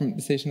of the government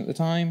decision at the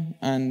time?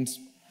 And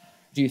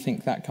do you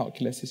think that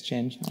calculus has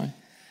changed now?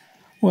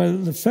 Well,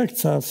 the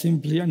facts are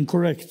simply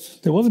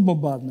incorrect. There was a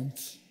bombardment,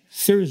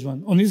 serious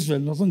one, on Israel,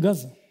 not on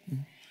Gaza.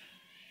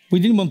 We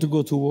didn't want to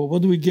go to war.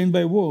 What do we gain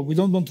by war? We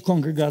don't want to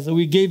conquer Gaza.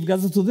 We gave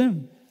Gaza to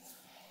them.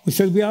 We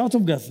said we are out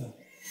of Gaza.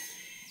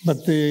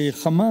 But the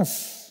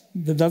Hamas,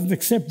 that doesn't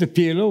accept the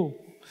PLO,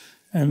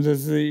 and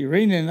the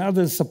Iranian and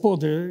others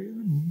support, they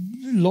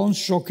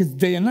launch rockets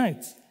day and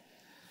night.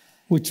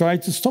 We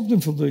tried to stop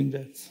them from doing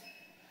that.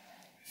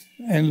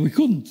 And we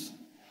couldn't.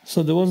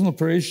 So there was an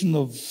operation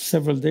of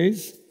several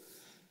days.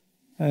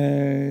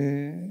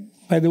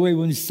 By the way,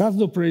 when we started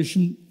the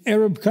operation,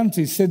 Arab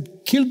countries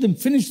said, kill them,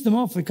 finish them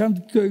off. We can't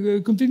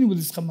continue with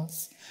this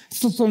Hamas.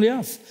 It's not only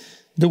us.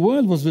 The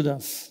world was with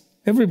us,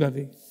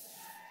 everybody.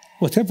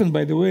 What happened,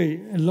 by the way,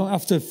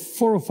 after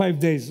 4 or 5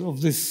 days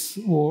of this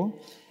war,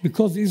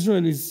 because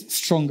Israel is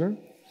stronger,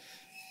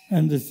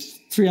 and the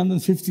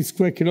 350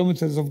 square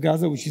kilometers of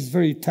Gaza, which is a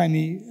very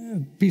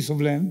tiny piece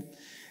of land,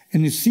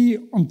 and you see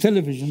on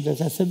television,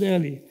 that I said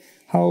earlier,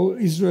 how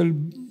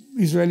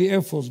Israeli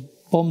Air Force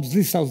bombs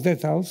this house,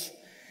 that house,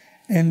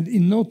 and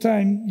in no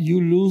time you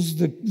lose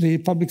the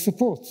public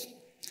support,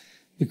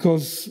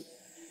 because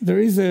there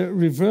is a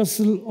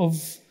reversal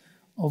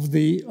of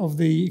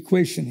the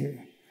equation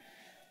here.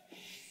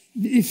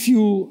 If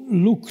you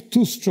look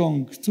too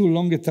strong too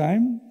long a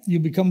time, you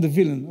become the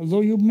villain,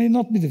 although you may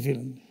not be the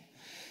villain.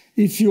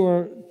 If you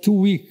are too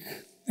weak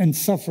and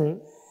suffer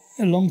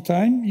a long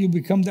time, you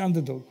become the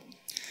underdog.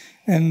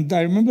 And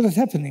I remember that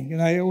happening.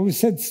 And I always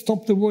said,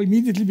 stop the war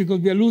immediately because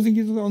we are losing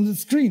it on the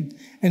screen,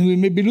 and we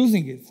may be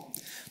losing it.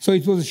 So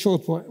it was a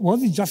short war.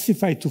 Was it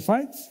justified to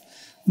fight?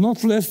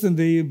 Not less than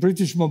the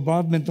British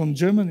bombardment on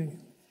Germany.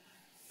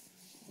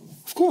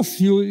 Of course,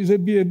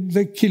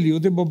 they kill you,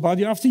 they bombard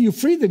you. After you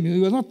free them,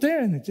 you are not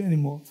there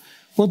anymore.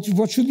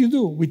 What should you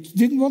do? We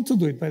didn't want to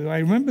do it, by the way. I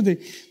remember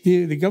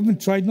the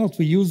government tried not.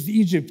 We used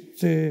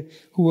Egypt,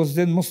 who was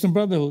then Muslim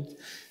Brotherhood,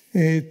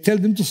 tell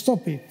them to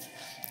stop it.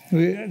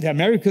 The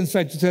Americans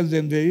tried to tell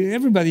them.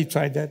 Everybody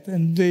tried that,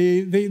 and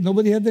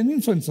nobody had an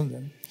influence on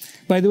them.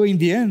 By the way, in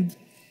the end,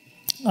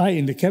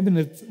 in the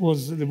cabinet,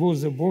 there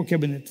was a war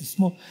cabinet,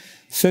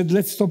 said,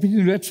 let's stop it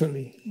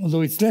unilaterally,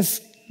 although it's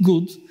less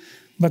good,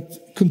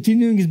 but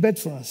continuing is bad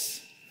for us.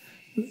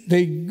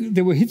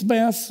 They were hit by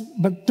us,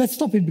 but let's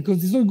stop it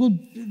because it's not good.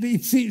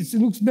 It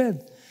looks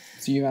bad.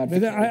 So you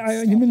advocate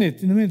in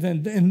a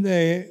minute.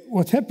 And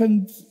what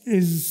happened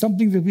is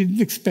something that we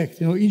didn't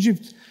expect.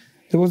 Egypt,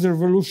 there was a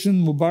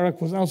revolution. Mubarak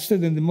was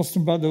ousted, and the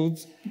Muslim Brotherhood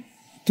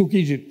took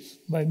Egypt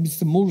by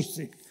Mr.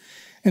 Morsi.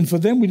 And for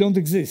them, we don't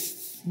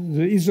exist.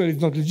 Israel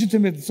is not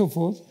legitimate, and so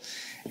forth.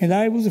 And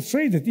I was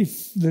afraid that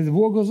if the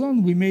war goes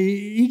on, we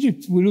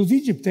lose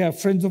Egypt. They are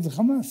friends of the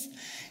Hamas.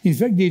 In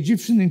fact, the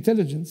Egyptian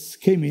intelligence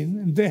came in,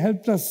 and they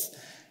helped us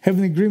have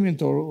an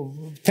agreement or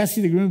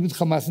tacit agreement with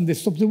Hamas, and they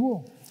stopped the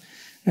war.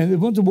 And they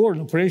went to war,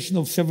 an operation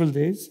of several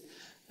days.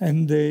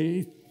 And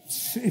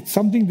it's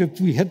something that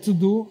we had to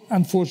do,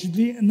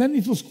 unfortunately. And then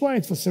it was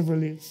quiet for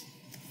several years.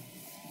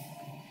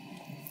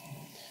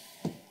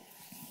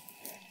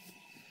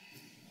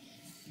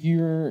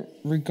 You're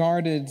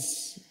regarded,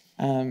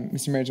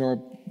 Mr. Meridor,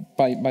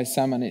 by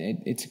some, and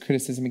it's a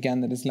criticism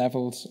again that is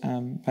levelled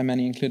by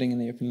many, including in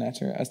the open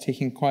letter, as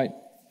taking quite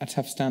a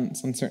tough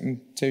stance on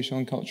certain social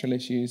and cultural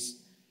issues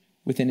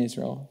within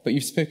Israel. But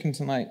you've spoken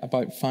tonight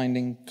about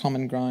finding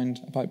common ground,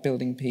 about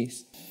building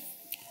peace.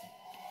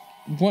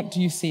 What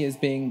do you see as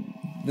being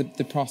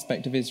the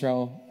prospect of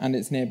Israel and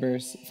its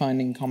neighbours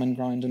finding common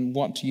ground, and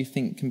what do you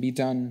think can be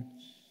done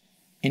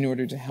in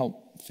order to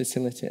help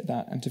facilitate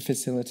that and to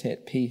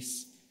facilitate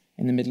peace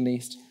in the Middle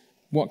East?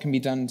 What can be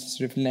done to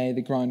sort of lay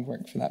the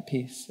groundwork for that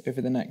peace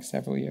over the next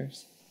several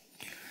years?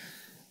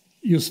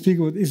 You speak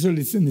about Israel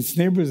and its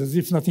neighbors as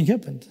if nothing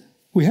happened.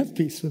 We have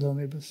peace with our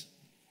neighbors,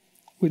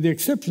 with the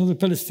exception of the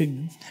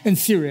Palestinians and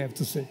Syria, I have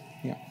to say.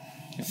 Yeah.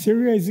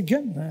 Syria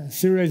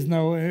is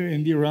now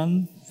in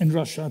Iran and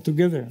Russia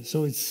together,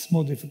 so it's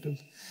more difficult.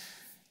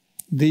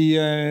 We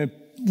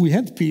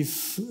had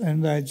peace,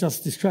 and I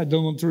just described,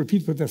 don't want to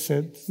repeat what I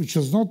said, which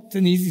was not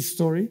an easy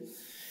story.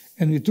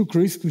 And we took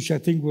risks, which I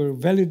think were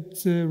valid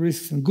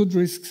risks and good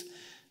risks.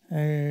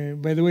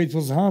 By the way, it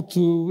was hard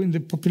in the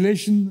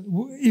population,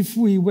 if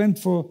we went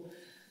for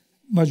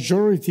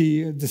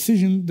majority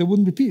decision, there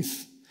wouldn't be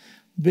peace.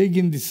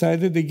 Begin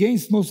decided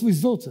against most of his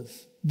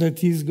voters that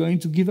he's going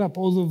to give up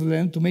all of the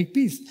land to make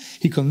peace.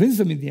 He convinced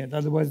them in the end,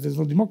 otherwise there's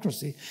no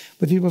democracy.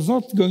 But he was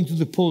not going to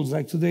the polls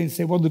like today and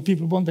say, what do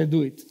people want, I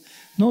do it.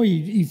 No,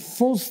 he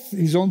forced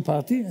his own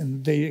party,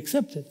 and they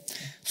accepted.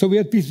 So we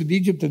had peace with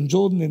Egypt and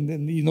Jordan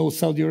and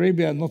Saudi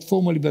Arabia, not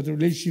formally, but the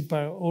relationship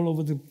are all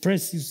over the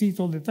press. You see it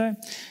all the time.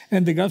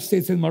 And the Gulf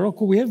states and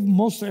Morocco, we have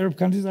most Arab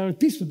countries are at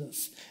peace with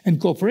us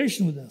and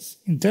cooperation with us,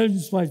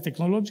 intelligence-wise,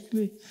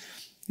 technologically.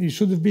 You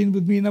should have been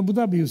with me in Abu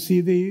Dhabi. You see,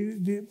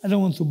 I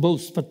don't want to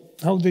boast, but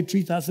how they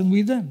treat us and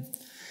we them.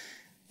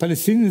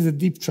 Palestine is in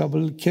deep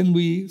trouble. Can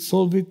we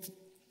solve it?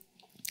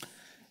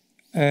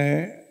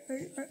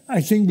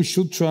 I think we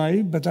should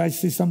try, but I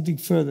say something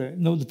further.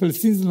 No, the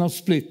Palestinians are now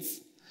split.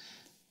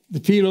 The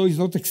PLO is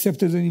not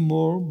accepted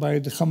anymore by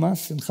the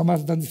Hamas, and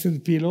Hamas doesn't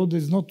accept the PLO.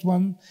 There's not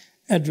one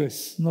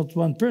address, not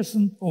one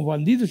person or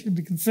one leadership.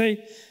 We can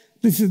say,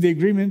 this is the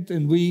agreement,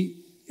 and we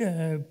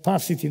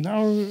pass it in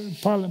our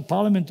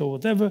parliament or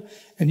whatever,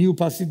 and you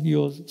pass it in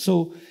yours.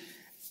 So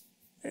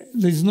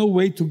there's no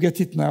way to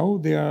get it now.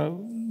 They are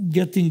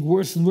getting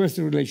worse and worse,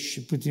 the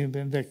relationship between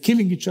them. They're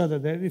killing each other.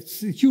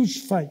 It's a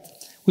huge fight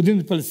within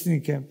the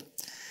Palestinian camp.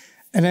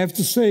 And I have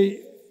to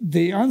say,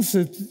 the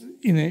answer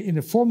in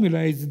a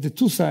formula is that the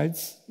two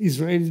sides,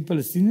 Israelis and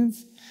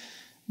Palestinians,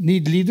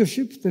 need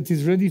leadership that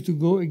is ready to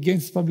go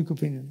against public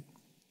opinion.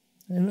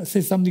 And I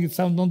say something that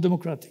sounds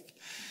non-democratic.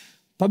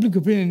 Public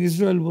opinion in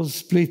Israel was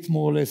split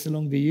more or less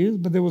along the years,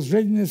 but there was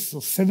readiness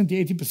of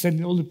 70–80%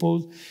 in all the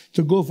polls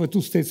to go for a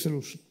two-state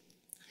solution.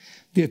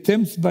 The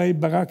attempts by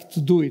Barak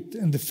to do it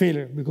and the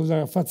failure, because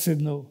Arafat said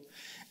no,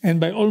 and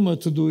by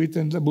Olmert to do it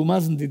and Abu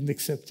Mazen didn't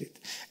accept it,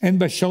 and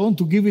by Sharon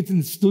to give it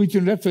and do it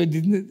in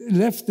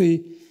left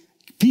the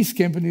peace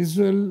camp in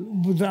Israel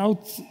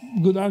without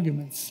good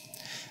arguments.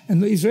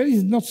 And the Israelis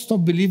did not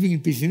stop believing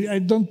in peace. I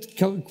don't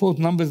quote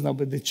numbers now,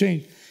 but they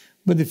changed.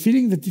 But the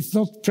feeling that it's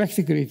not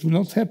practical, it will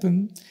not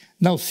happen,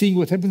 now seeing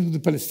what happens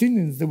with the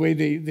Palestinians, the way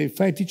they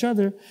fight each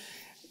other,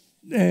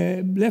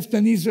 left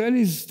many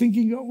Israelis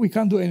thinking, oh, we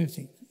can't do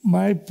anything.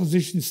 My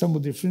position is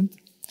somewhat different.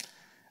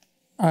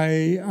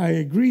 I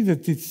agree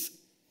that it's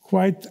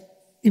quite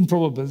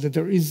improbable that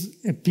there is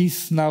a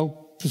peace now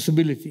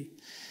possibility.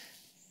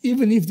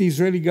 Even if the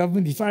Israeli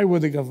government, if I were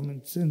the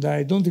government, and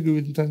I don't agree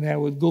with Netanyahu, I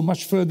would go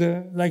much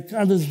further like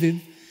others did.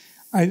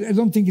 I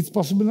don't think it's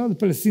possible now. The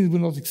Palestinians will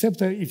not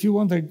accept it. If you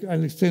want,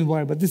 I'll explain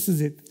why, but this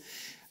is it.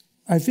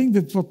 I think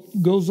that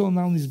what goes on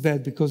now is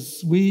bad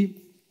because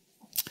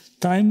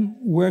time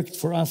worked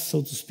for us,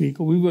 so to speak,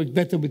 or we worked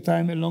better with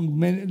time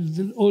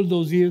along all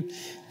those years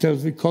in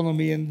terms of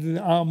economy and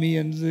the army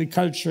and the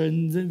culture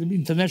and the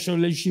international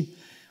relationship.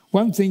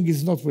 One thing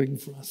is not working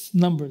for us,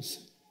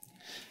 numbers.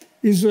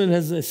 Israel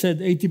has, I said,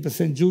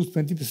 80% Jews,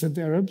 20%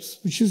 Arabs,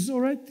 which is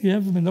all right. You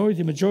have a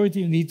minority,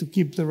 majority, you need to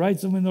keep the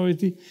rights of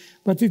minority,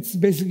 but it's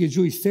basically a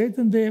Jewish state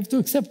and they have to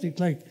accept it.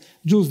 Like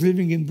Jews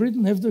living in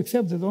Britain have to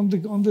accept it. On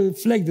the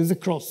flag there's a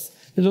cross.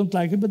 They don't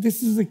like it, but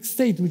this is a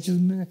state which is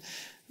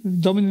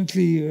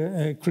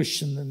dominantly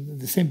Christian, and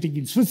the same thing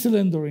in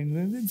Switzerland or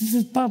this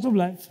is part of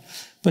life.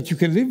 But you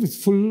can live with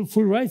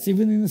full rights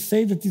even in a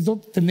state that is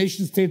not the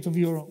nation state of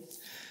your own.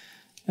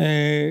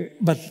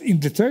 But in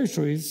the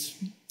territories,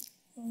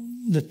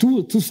 the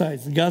two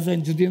sides, Gaza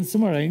and Judea and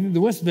Samaria, in the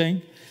West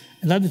Bank,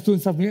 another two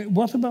and something,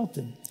 what about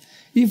them?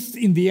 If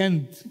in the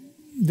end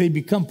they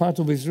become part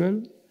of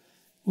Israel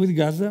with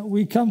Gaza,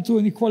 we come to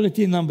an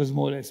equality in numbers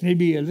more or less,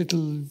 maybe a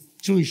little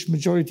Jewish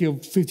majority of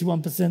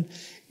 51%,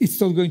 it's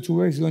not going to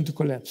work, it's going to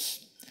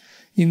collapse.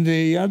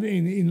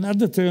 In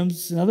other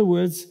terms, in other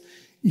words,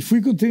 if we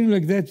continue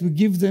like that, we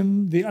give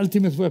them the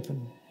ultimate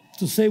weapon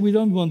to say we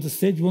don't want a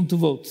state, we want to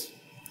vote.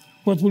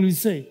 What will we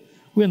say?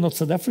 We are not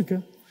South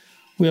Africa.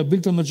 We are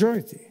built on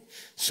majority.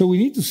 So we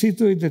need to see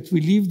to it that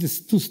we leave this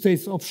two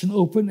states option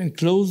open and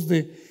close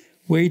the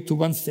way to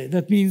one state.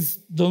 That means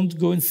don't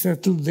go and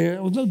settle there.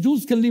 Although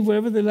Jews can live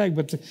wherever they like,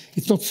 but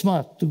it's not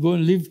smart to go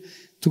and live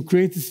to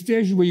create a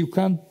situation where you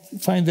can't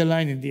find the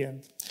line in the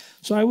end.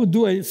 So I would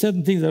do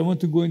certain things. I want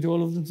to go into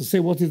all of them to say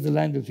what is the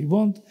line that we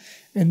want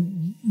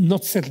and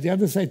not settle the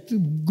other side, to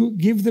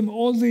give them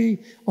all the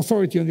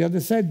authority on the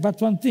other side.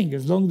 But one thing,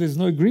 as long as there's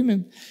no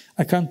agreement,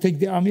 I can't take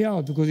the army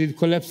out because it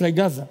collapsed like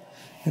Gaza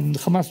and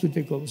Hamas will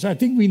take over. So I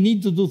think we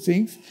need to do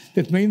things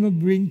that may not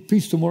bring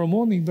peace tomorrow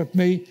morning, but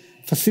may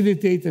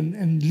facilitate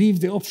and leave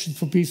the option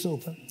for peace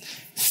open.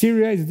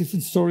 Syria is a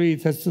different story.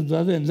 It has to do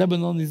other, and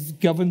Lebanon is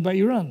governed by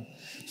Iran.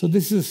 So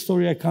this is a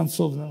story I can't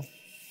solve now.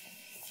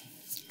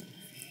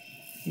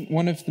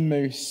 One of the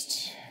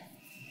most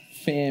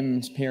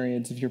famed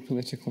periods of your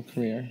political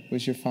career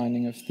was your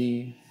founding of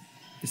the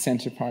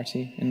Centre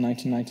Party in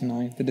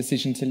 1999, the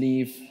decision to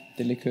leave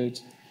the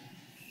Likud.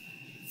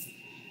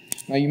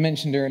 Now, you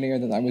mentioned earlier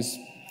that was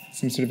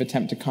some sort of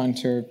attempt to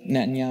counter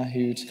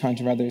Netanyahu, to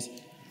counter others.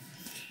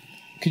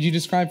 Could you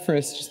describe for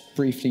us, just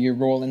briefly, your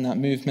role in that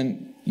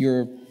movement,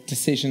 your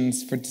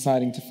decisions for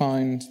deciding to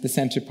found the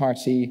Centre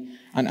Party,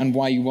 and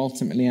why you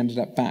ultimately ended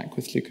up back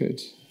with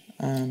Likud?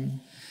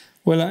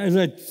 Well, as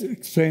I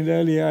explained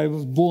earlier, I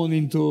was born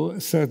into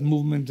a certain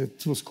movement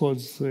that was called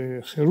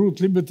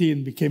Herut, Liberty,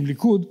 and became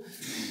Likud.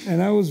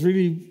 And I was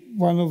really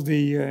one of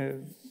the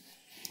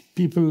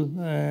people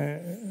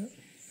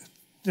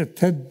that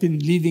had been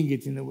leading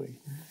it in a way.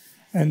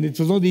 And it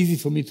was not easy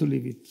for me to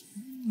leave it.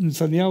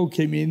 Netanyahu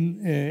came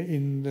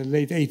in the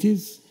late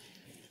 80s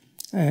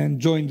and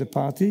joined the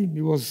party.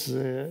 He was,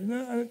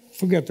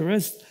 forget the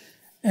rest.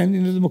 And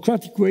in a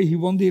democratic way, he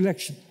won the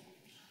election.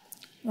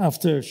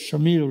 After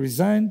Shamir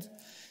resigned,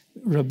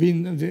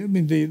 Rabin,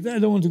 I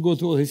don't want to go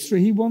to all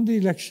history, he won the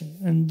election.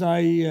 And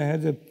I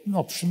had an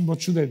option,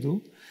 what should I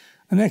do?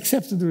 And I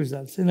accepted the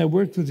results. And I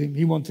worked with him.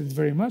 He wanted it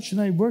very much. And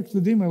I worked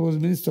with him. I was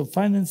Minister of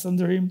Finance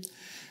under him,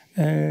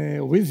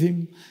 with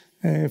him.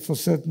 for a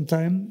certain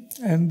time.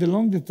 And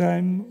along the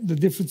time, the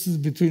differences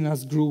between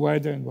us grew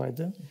wider and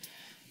wider.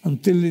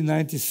 Until in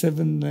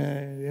 97,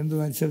 the end of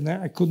 97,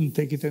 I couldn't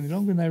take it any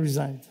longer and I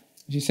resigned.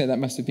 Did you say that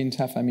must have been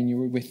tough? I mean, you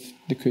were with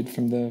Likud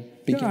from the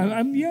beginning.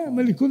 I'm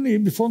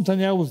Likud before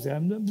Netanyahu was there.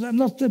 I'm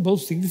not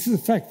boasting. This is a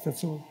fact,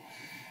 that's all.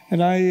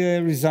 And I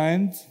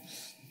resigned.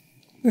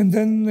 And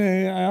then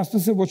I asked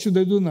myself, what should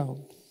I do now?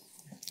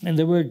 And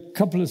there were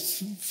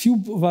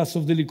few of us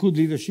of the Likud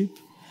leadership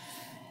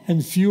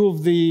and few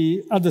of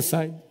the other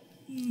side,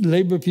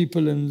 labor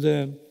people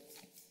and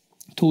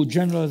two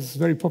generals,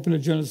 very popular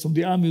generals from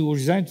the army who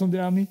resigned from the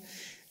army.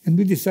 And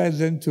we decided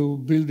then to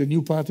build a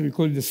new party. We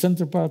call it the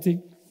Center Party.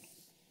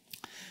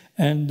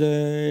 And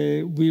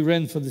we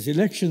ran for this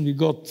election. We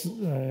got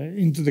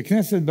into the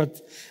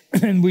Knesset,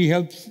 and we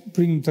helped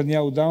bring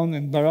Netanyahu down.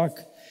 And Barak,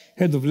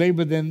 head of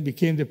labor, then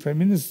became the prime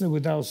minister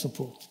with our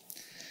support.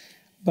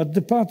 But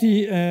the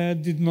party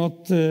did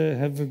not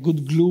have a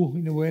good glue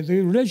in a way.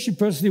 The relationship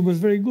personally was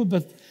very good,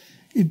 but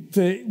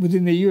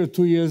within a year or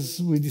 2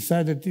 years, we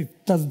decided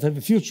it doesn't have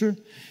a future.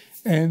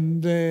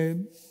 And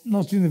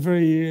not in a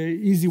very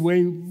easy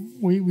way,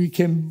 we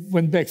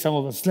went back. Some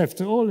of us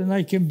left all, and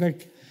I came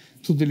back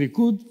to the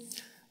Likud.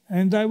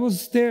 And I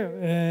was there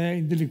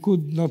in the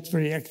Likud, not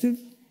very active.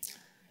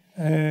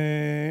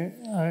 And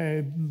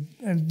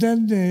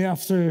then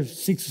after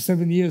 6 or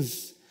 7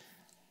 years,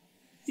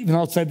 even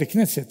outside the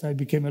Knesset, I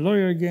became a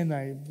lawyer again.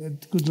 I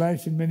had a good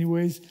life in many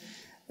ways.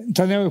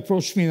 Netanyahu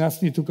approached me and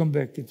asked me to come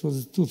back. It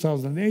was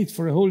 2008.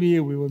 For a whole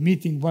year, we were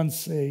meeting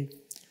once a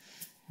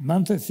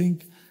month, I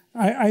think.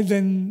 I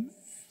then,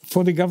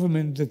 for the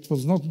government that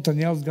was not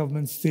Netanyahu's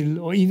government still,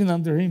 or even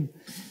under him,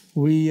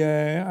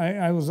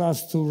 I was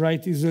asked to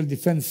write Israel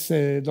defense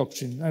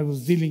doctrine. I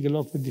was dealing a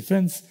lot with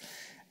defense,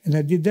 and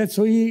I did that.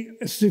 So he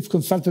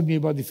consulted me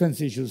about defense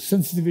issues,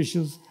 sensitive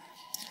issues,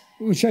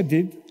 which I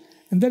did.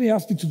 And then he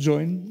asked me to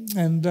join.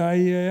 And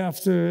I,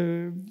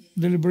 after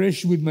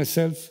deliberation with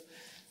myself,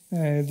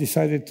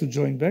 decided to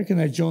join back. And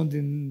I joined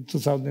in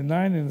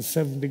 2009 and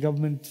served in the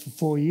government for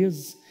 4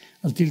 years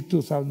until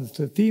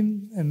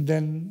 2013. And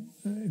then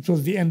it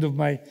was the end of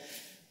my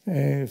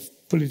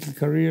political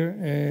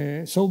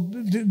career. So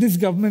this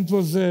government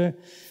was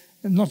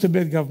not a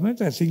bad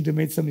government. I think they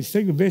made some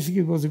mistakes, but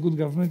basically it was a good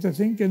government, I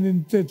think. And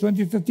in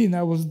 2013,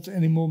 I wasn't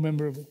anymore a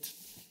member of it.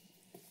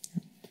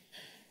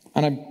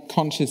 And I'm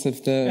conscious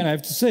of the... And I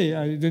have to say,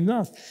 I didn't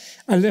ask.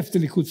 I left the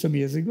Likud some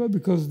years ago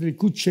because the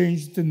Likud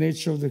changed the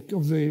nature of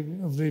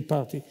the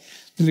party.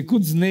 The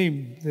Likud's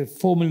name, the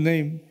formal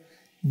name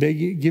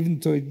given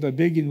to it by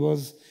Begin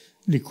was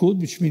Likud,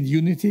 which means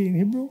unity in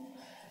Hebrew.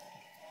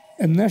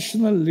 A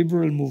national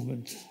liberal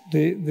movement,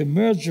 the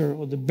merger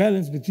or the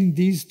balance between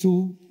these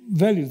two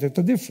values that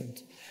are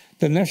different,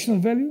 the national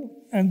value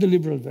and the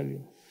liberal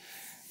value.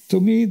 To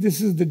me,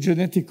 this is the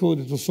genetic code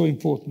that was so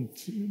important.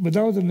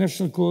 Without the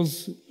national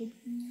cause,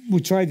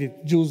 we tried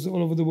it, Jews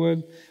all over the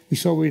world, we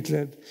saw where it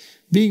led.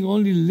 Being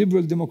only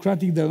liberal,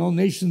 democratic, there are no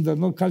nations, there are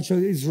no culture,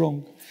 is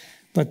wrong.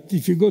 But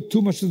if you go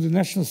too much to the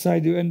national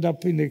side, you end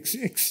up in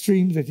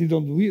extremes that you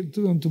don't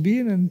want to be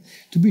in, and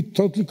to be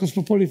totally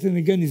cosmopolitan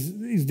again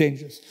is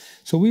dangerous.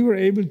 So we were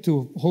able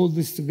to hold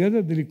this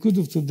together. The Likud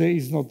of today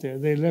is not there.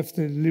 They left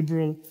the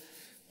liberal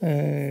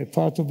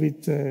part of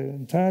it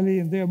entirely,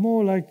 and they are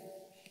more like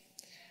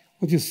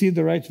what you see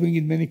the right wing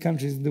in many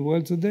countries in the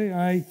world today.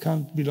 I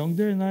can't belong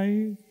there, and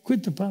I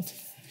quit the party.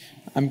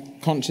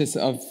 I'm conscious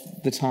of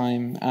the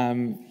time,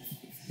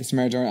 Mr.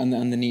 Meridor,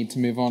 and the need to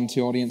move on to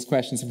audience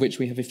questions, of which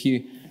we have a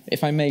few.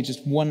 If I may,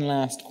 just one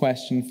last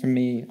question from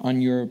me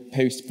on your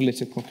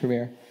post-political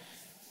career.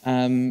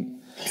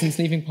 Since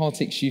leaving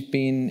politics, you've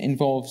been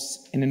involved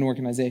in an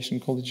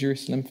organisation called the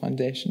Jerusalem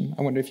Foundation.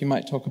 I wonder if you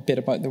might talk a bit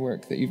about the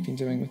work that you've been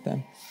doing with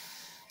them.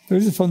 There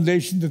is a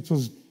foundation that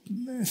was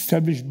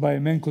established by a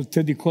man called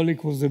Teddy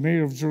Kollek, who was the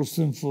mayor of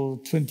Jerusalem for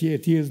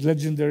 28 years,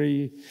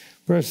 legendary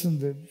person,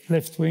 the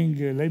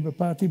left-wing Labour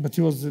Party, but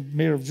he was the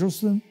mayor of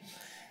Jerusalem.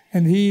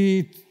 And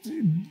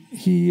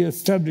he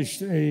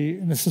established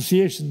an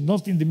association,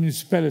 not in the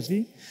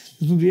municipality,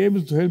 that would be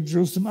able to help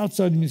Jerusalem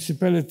outside the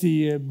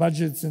municipality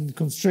budgets and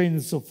constraints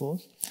and so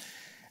forth.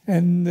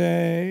 And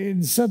in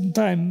a certain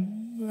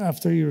time,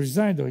 after he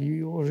resigned, or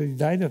he already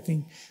died, I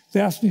think, they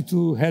asked me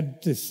to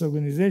head this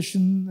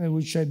organization,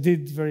 which I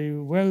did very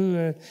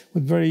well,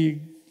 with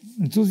very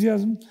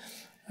enthusiasm.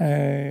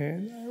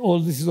 All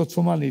this is not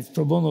for money, it's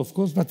pro bono, of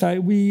course, but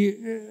we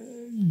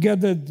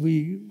gathered,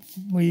 we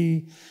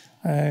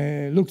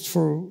looked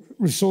for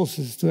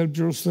resources to help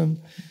Jerusalem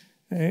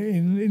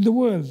in the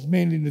world,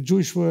 mainly in the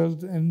Jewish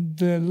world,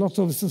 and a lot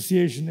of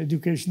association,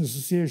 education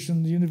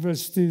association,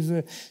 universities,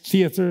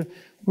 theater,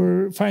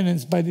 were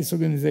financed by this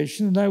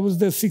organization. And I was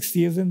there 6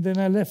 years, and then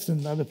I left,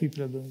 and other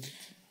people are doing it.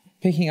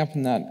 Picking up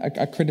on that,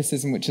 a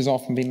criticism which has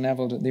often been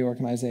levelled at the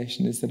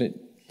organisation is that it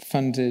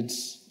funded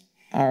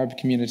Arab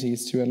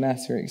communities to a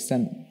lesser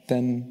extent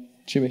than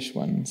Jewish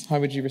ones. How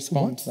would you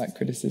respond to that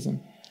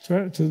criticism?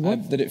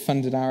 That it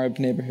funded Arab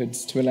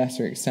neighborhoods to a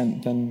lesser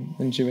extent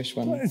than Jewish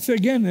ones. Well, it's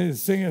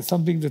saying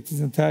something that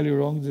is entirely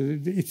wrong.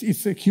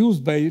 It's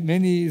accused by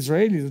many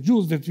Israelis,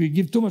 Jews, that we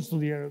give too much to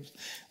the Arabs.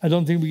 I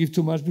don't think we give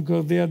too much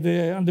because they are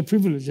the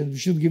underprivileged, and we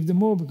should give them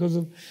more because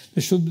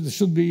there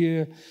should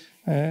be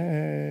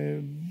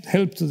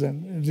help to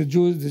them. The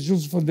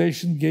Jewish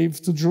Foundation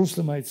gave to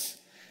Jerusalemites,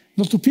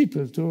 not to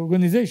people, to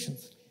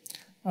organizations.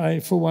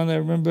 For one, I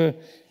remember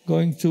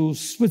going to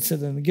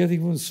Switzerland, getting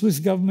from the Swiss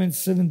government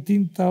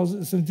 17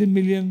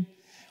 million,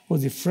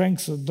 was it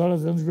francs or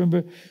dollars, I don't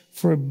remember,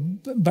 for a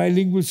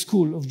bilingual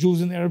school of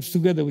Jews and Arabs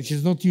together, which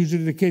is not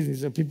usually the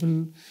case. There are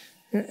people,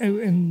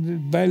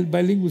 and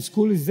bilingual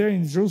school is there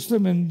in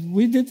Jerusalem, and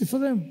we did it for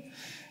them.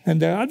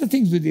 And there are other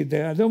things we did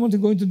there. I don't want to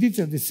go into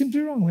detail. It's simply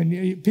wrong.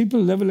 When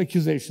people level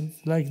accusations,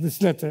 like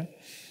this letter,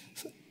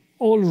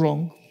 all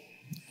wrong,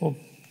 or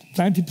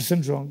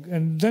 90% wrong,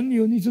 and then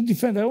you need to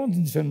defend. I want to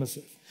defend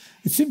myself.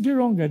 It's simply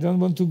wrong. I don't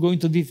want to go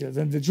into details.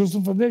 And the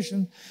Jerusalem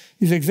Foundation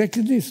is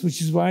exactly this, which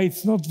is why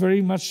it's not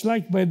very much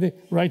liked by the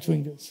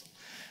right-wingers.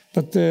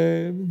 But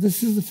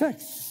this is the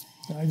facts.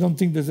 I don't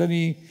think there's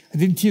any... I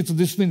didn't hear to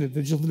this minute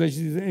the Jerusalem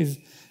Foundation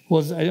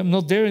I am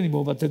not there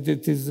anymore, but it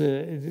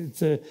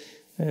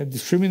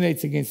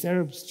discriminates against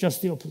Arabs,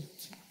 just the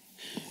opposite.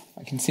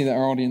 I can see that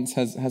our audience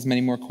has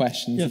many more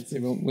questions, yes, so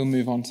we'll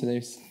move on to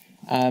those.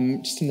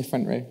 Just in the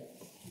front row.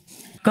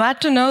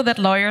 Glad to know that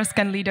lawyers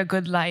can lead a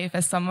good life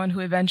as someone who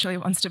eventually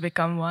wants to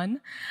become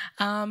one.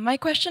 My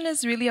question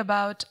is really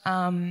about,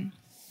 I'm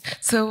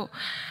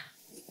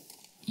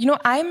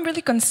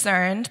really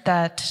concerned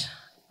that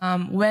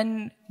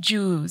when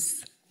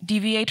Jews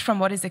deviate from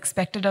what is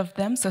expected of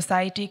them,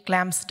 society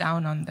clamps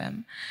down on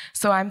them.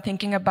 So I'm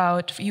thinking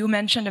about, you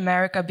mentioned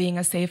America being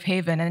a safe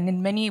haven, and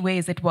in many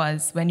ways it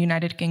was when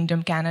United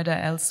Kingdom, Canada,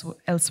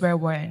 elsewhere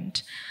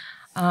weren't.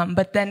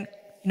 But then,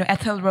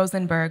 Ethel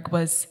Rosenberg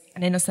was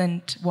an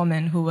innocent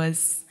woman who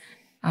was,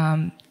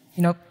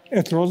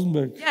 Ethel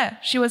Rosenberg. Yeah,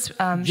 she was...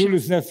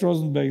 Julius Ethel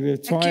Rosenberg, the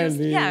trial...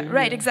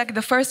 right, exactly.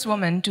 The first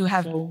woman to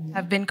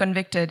have been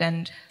convicted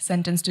and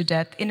sentenced to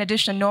death. In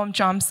addition, Noam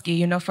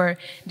Chomsky, for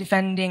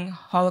defending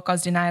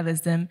Holocaust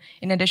denialism.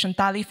 In addition,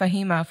 Tali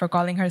Fahima for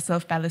calling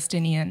herself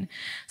Palestinian.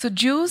 So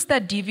Jews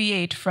that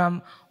deviate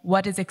from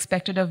what is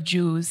expected of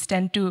Jews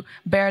tend to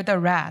bear the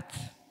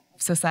wrath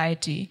of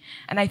society.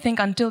 And I think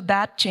until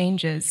that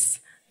changes,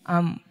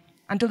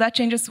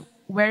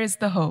 where is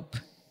the hope?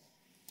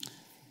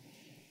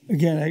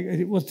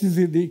 Again, what is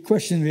the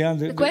question?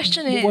 The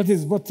question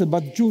is... What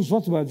about Jews?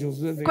 What about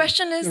Jews? The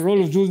question is... The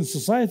role of Jews in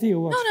society,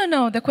 or what?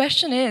 No. The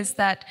question is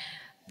that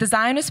the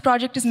Zionist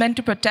project is meant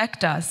to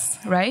protect us,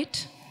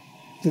 right?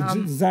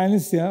 The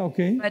Zionists, yeah,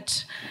 okay.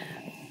 But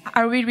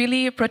are we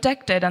really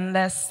protected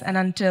unless and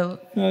until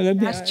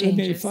that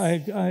changes?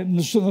 I'm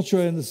not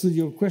sure I understood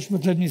your question,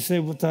 but let me say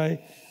what I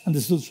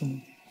understood from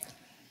it.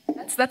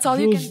 That's all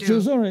you can do.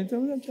 Jews, all right.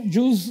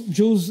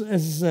 Jews,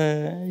 as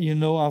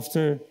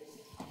after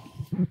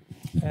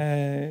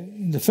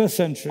in the 1st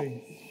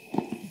century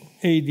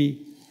AD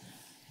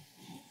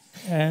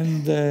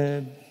and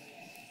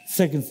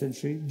 2nd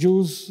century,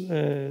 Jews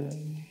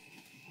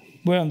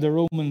were under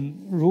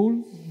Roman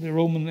rule, the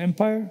Roman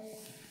Empire,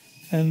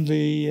 and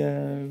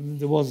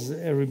there was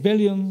a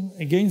rebellion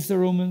against the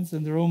Romans,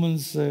 and the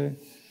Romans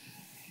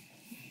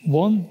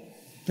won,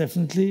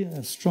 definitely,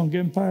 a strong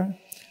empire.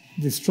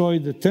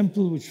 Destroyed the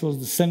temple, which was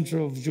the center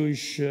of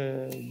Jewish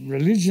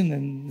religion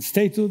and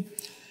statehood,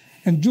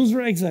 and Jews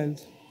were exiled.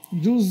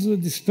 Jews were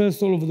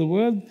dispersed all over the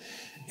world,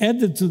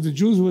 added to the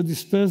Jews who were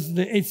dispersed in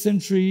the 8th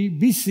century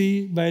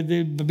BC by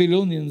the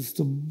Babylonians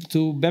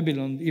to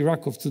Babylon,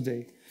 Iraq of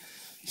today.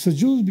 So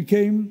Jews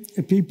became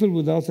a people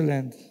without a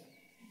land.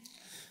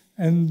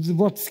 And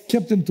what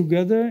kept them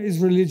together is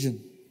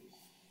religion.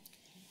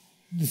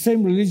 The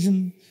same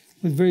religion,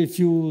 with very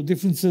few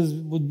differences,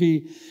 would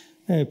be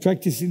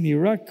practiced in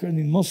Iraq and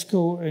in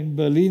Moscow and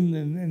Berlin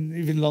and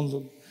even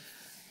London.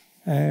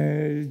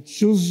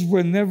 Jews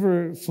were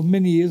never, for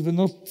many years, were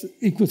not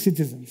equal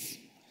citizens.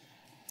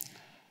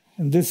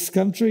 And this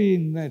country,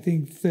 in I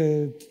think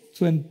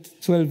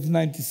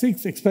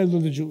 1296, expelled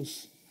all the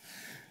Jews.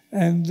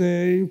 And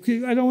I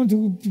don't want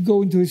to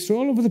go into history.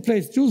 All over the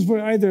place, Jews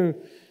were either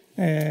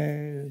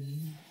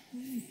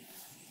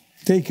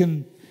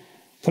taken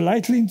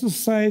politely into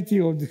society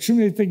or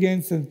discriminated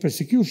against and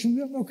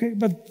persecution. Okay,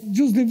 but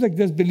Jews live like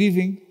this,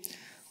 believing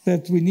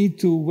that we need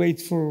to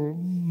wait for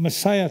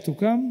Messiah to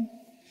come.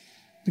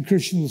 The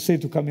Christian will say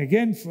to come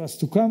again, for us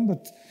to come,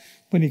 but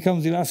when he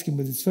comes, he'll ask him,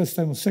 but it's first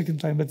time or second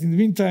time. But in the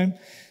meantime,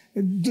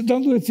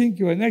 don't do a thing.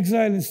 You're in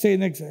exile and stay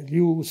in exile.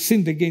 You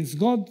sinned against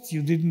God.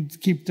 You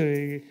didn't keep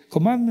the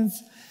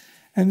commandments.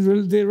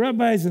 And the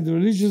rabbis and the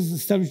religious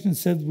establishment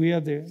said, we are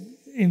there.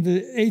 In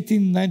the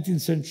 18th,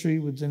 19th century,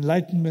 with the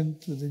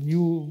Enlightenment, with the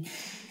new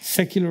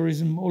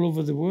secularism all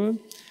over the world,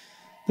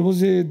 there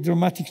was a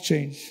dramatic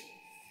change.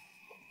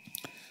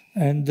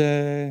 And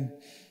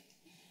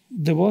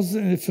there was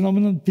a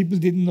phenomenon people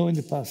didn't know in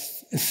the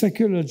past, a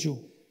secular Jew.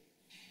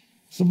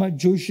 So my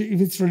Jewish, if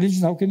it's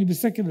religion, how can you be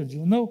secular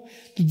Jew? No,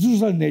 the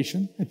Jews are a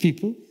nation, a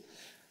people,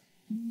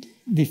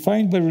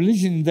 defined by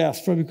religion in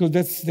diaspora because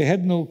they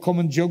had no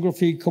common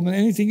geography, common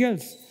anything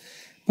else.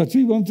 But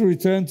we want to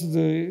return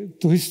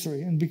to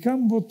history and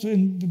become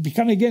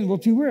again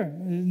what we were,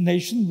 a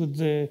nation with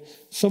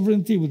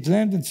sovereignty, with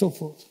land and so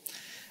forth.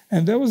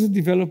 And there was a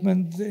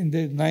development in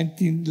the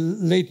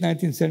late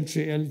 19th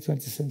century, early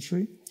 20th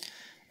century.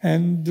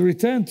 And the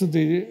return to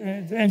the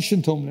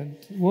ancient homeland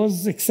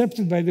was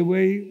accepted by the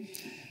way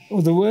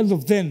of the world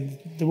of then.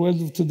 The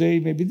world of today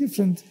may be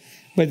different,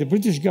 by the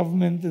British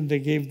government, and they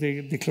gave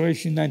the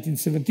declaration in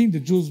 1917, the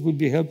Jews would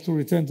be helped to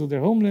return to their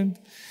homeland.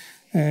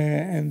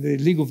 And the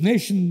League of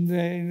Nations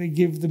they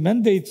gave the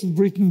mandate to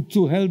Britain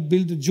to help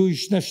build a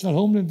Jewish national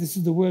homeland. This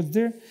is the word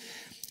there.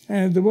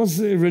 And there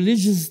was a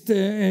religious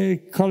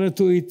color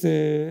to it.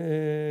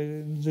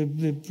 The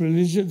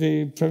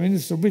Prime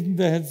Minister of Britain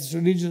that has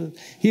religious.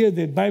 Here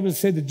the Bible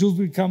said the Jews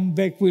will come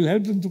back, we'll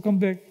help them to come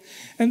back.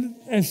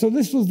 And so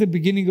this was the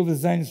beginning of the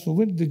Zionist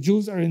movement. The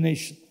Jews are a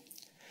nation.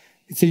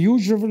 It's a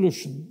huge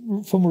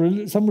revolution.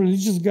 From some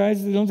religious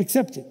guys, they don't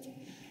accept it.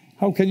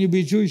 How can you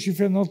be Jewish if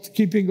you're not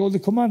keeping all the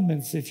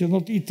commandments, if you're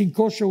not eating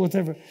kosher,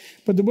 whatever?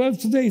 But the world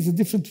today is a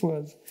different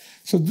world.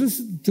 So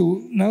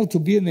now to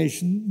be a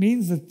nation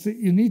means that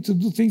you need to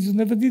do things you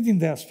never did in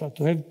diaspora,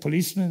 to have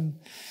policemen,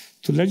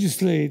 to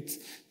legislate,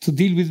 to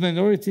deal with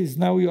minorities.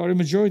 Now you are a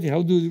majority.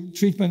 How do you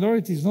treat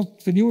minorities?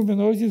 Not when you were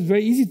minorities, it's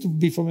very easy to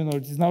be for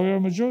minorities. Now you are a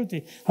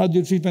majority. How do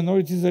you treat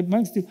minorities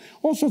amongst you?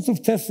 All sorts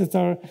of tests that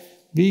are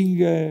being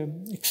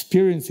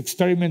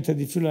experimented,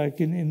 if you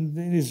like,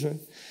 in Israel.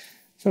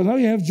 So now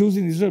you have Jews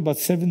in Israel, about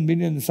 7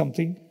 million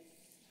something,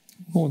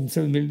 more than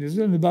 7 million in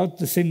Israel, and about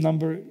the same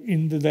number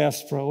in the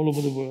diaspora all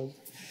over the world.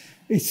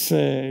 It's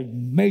a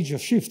major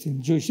shift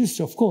in Jewish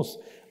history, of course,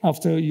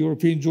 after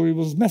European Jewry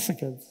was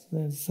massacred.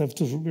 I have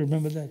to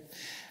remember that.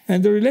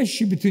 And the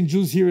relationship between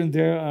Jews here and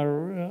there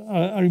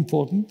are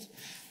important.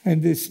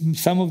 And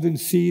some of them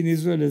see in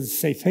Israel as a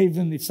safe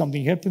haven if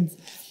something happens.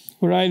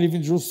 Where I live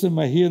in Jerusalem,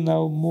 I hear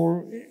now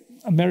more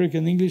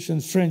American English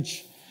and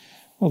French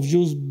of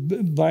Jews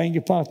buying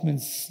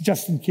apartments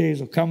just in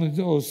case, or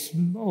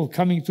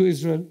coming to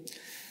Israel.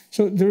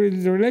 So the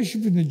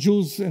relationship between the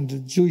Jews and the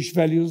Jewish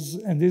values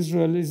and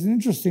Israel is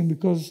interesting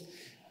because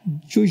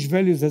Jewish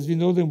values, as we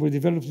know them, were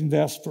developed in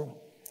diaspora,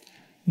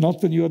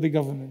 not when you are the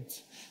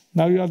government.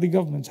 Now you are the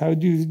government. How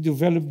do you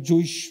develop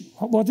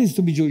what is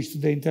to be Jewish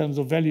today in terms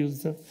of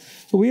values?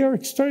 So we are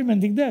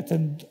experimenting that.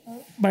 And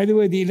by the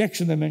way, the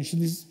election I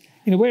mentioned is,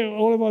 in a way,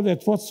 all about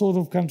that. What sort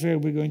of country are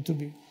we going to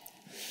be?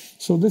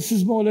 So this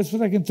is more or less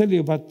what I can tell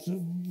you about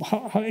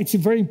how it's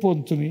very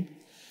important to me,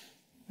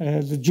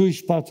 the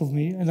Jewish part of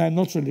me, and I'm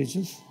not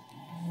religious,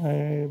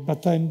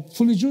 but I'm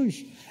fully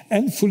Jewish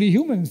and fully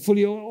human,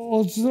 fully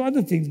also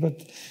other things.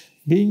 But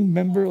being a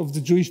member of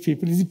the Jewish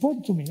people is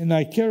important to me, and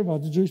I care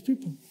about the Jewish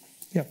people.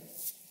 Yeah.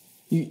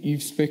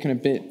 You've spoken a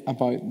bit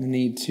about the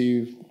need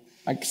to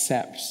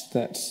accept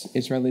that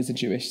Israel is a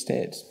Jewish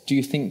state. Do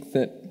you think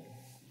that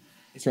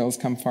Israel has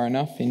come far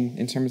enough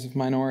in terms of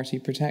minority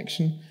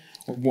protection?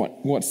 Or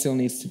what still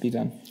needs to be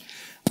done?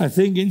 I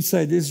think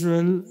inside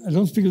Israel, I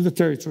don't speak of the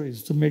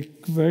territories, to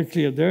make very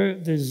clear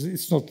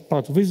it's not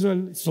part of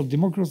Israel, it's not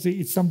democracy,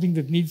 it's something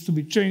that needs to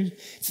be changed.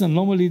 It's an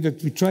anomaly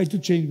that we tried to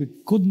change, we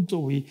couldn't,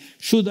 or we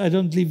should. I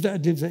don't leave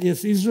that.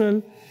 Yes,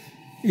 Israel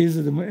is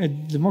a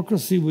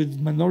democracy with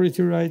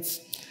minority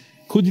rights.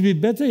 Could it be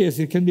better? Yes,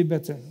 it can be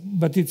better.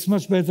 But it's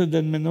much better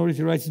than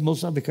minority rights in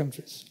most other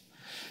countries.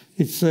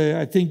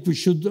 I think we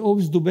should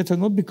always do better,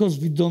 not because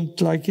we don't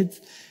like it,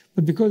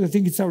 but because I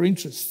think it's our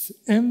interest.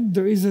 And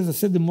there is, as I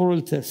said, the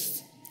moral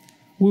test.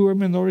 We were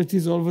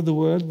minorities all over the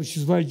world, which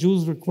is why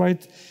Jews were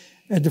quite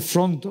at the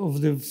front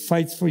of the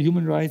fights for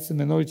human rights and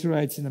minority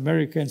rights in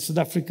America and South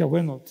Africa.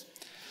 Why not?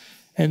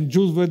 And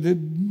Jews were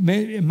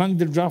among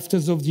the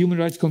drafters of the Human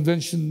Rights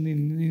Convention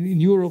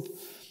in Europe.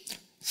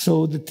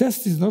 So the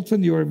test is not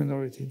when you are a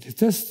minority. The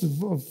test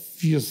of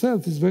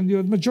yourself is when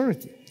you're a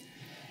majority.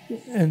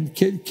 And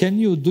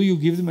do you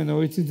give the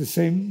minority the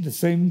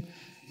same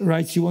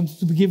rights you wanted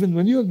to be given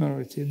when you're a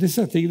minority? This,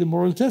 I think, the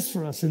moral test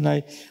for us. And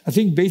I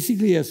think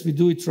basically, yes, we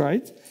do it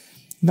right.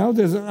 Now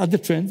there's other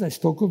trends I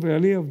spoke of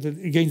earlier,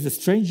 against the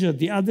stranger,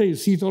 the other. You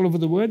see it all over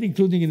the world,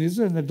 including in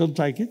Israel, and I don't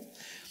like it.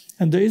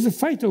 And there is a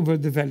fight over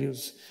the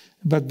values.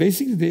 But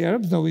basically, the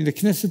Arabs now in the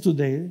Knesset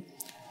today,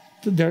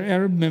 there are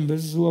Arab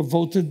members who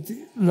vote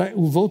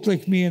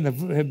like me and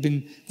have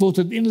been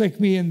voted in like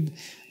me, and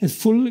has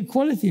full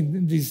equality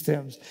in these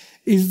terms.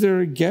 Is there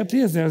a gap?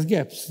 Yes, there's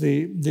gaps.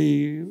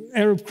 The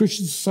Arab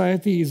Christian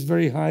society is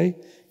very high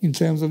in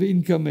terms of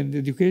income and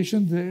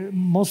education. The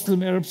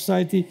Muslim Arab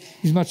society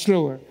is much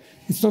lower.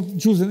 It's not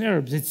Jews and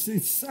Arabs.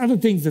 It's other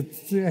things that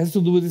has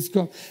to do with this.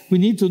 We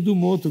need to do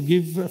more to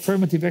give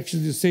affirmative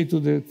action, you say, to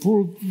the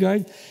poor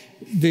guys.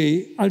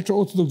 The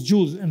ultra-Orthodox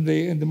Jews and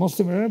the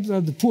Muslim Arabs are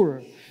the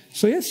poorer.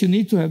 So yes, you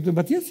need to have them.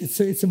 But yes,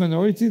 it's a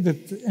minority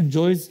that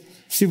enjoys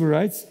civil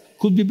rights.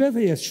 Could be better,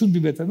 yes, should be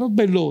better. Not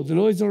by law. The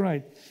law is all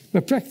right.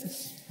 By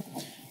practice.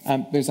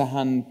 There's a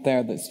hand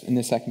there that's in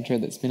the second row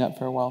that's been up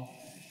for a while.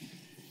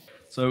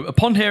 So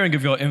upon hearing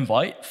of your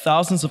invite,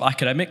 thousands of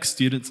academics,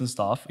 students and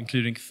staff,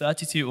 including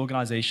 32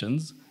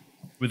 organizations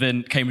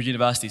within Cambridge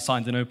University,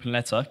 signed an open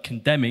letter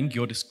condemning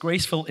your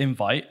disgraceful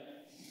invite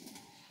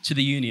to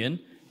the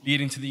union,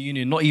 leading to the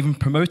union not even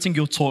promoting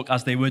your talk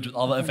as they would with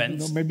other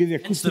events.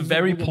 Hence the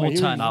very poor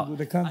turnout.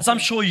 As I'm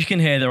sure you can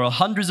hear, there are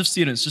hundreds of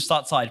students just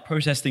outside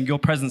protesting your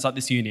presence at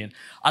this union.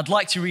 I'd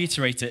like to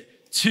reiterate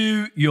it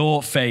to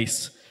your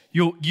face.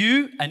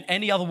 You and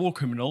any other war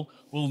criminal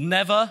will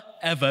never,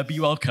 ever be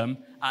welcome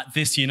at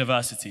this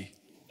university.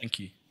 Thank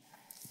you.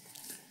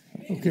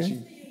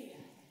 Okay.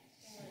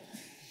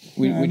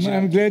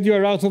 I'm glad you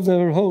are out of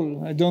the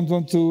hole. I don't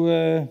want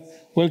to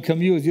welcome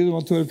you. You don't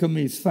want to welcome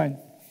me. It's fine.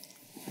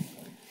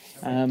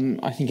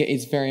 I think it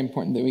is very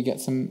important that we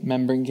get some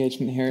member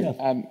engagement here.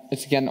 Yeah.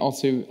 It's again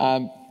also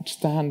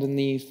just a hand in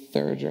the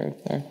third row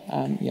there.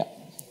 Yeah.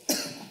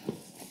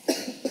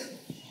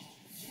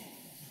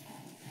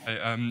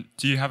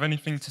 Do you have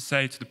anything to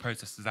say to the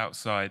protesters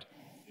outside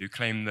who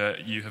claim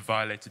that you have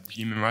violated the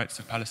human rights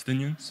of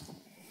Palestinians?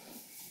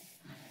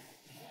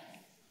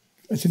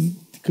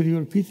 Could you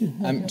repeat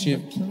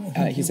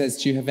it? He says,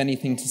 do you have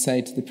anything to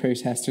say to the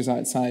protesters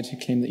outside who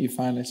claim that you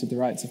violated the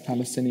rights of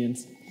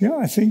Palestinians? Yeah,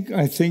 I think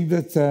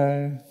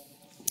that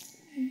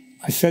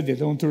I said it. I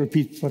don't want to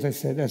repeat what I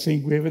said. I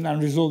think we have an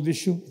unresolved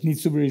issue. It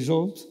needs to be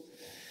resolved.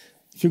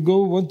 If you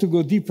want to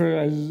go deeper,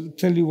 I'll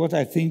tell you what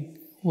I think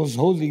was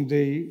holding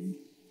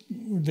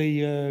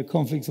the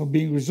conflict from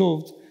being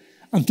resolved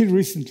until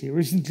recently.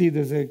 Recently,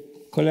 there's a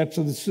collapse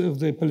of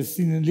the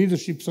Palestinian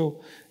leadership,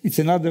 so it's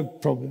another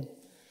problem.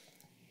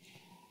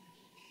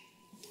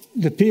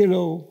 The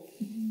PLO,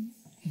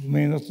 you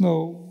may not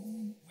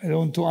know, I don't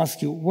want to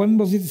ask you, when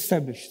was it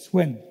established?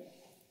 When?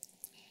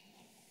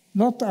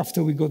 Not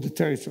after we got the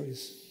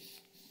territories.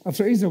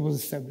 After Israel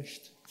was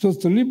established. It was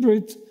to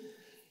liberate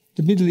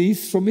the Middle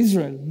East from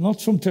Israel,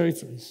 not from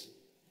territories.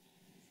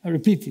 I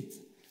repeat it.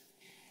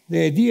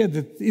 The idea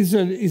that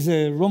Israel is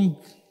a wrong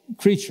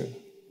creature,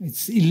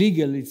 it's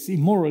illegal, it's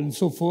immoral, and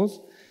so forth,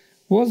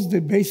 was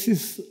the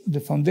basis, the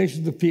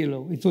foundation of the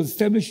PLO. It was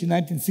established in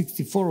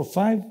 1964 or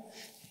 5,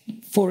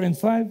 4 and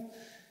 5,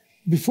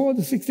 before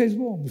the 6 Days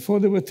War, before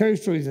there were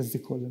territories, as they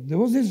call them. There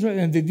was Israel,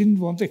 and they didn't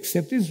want to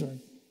accept Israel.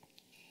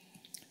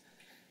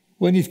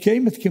 When it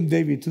came at Camp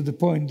David to the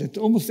point that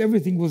almost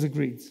everything was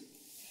agreed,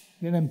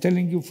 and I'm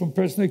telling you from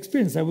personal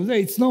experience, I was there,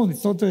 it's known,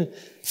 it's not a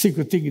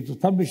secret thing, it was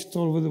published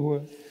all over the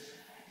world.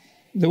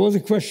 There was a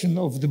question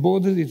of the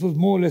borders, it was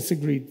more or less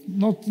agreed.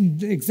 Not in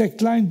the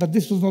exact line, but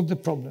this was not the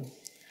problem.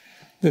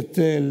 That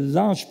a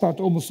large part,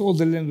 almost all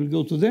the land will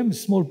go to them, a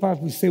small part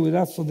will stay with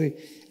us for the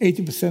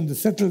 80% the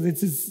settlers.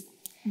 It is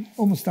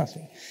almost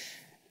nothing.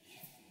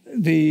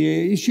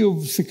 The issue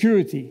of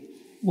security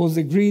was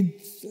agreed.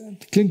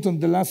 Clinton,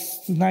 the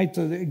last night,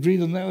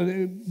 agreed on,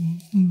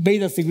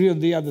 made us agree on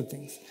the other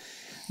things.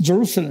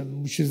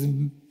 Jerusalem, which is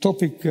a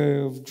topic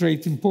of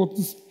great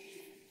importance,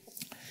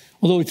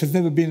 although it has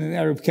never been an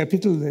Arab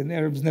capital, and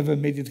Arabs never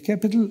made it a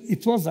capital.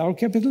 It was our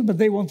capital, but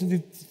they wanted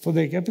it for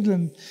their capital,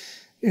 and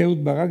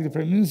Ehud Barak, the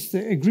Prime Minister,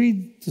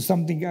 agreed to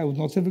something I would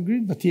not have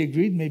agreed, but he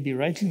agreed, maybe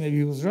rightly, maybe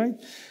he was right.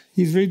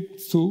 He agreed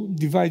to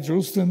divide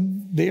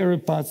Jerusalem, the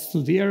Arab parts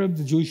to the Arab,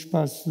 the Jewish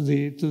parts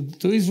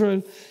to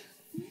Israel.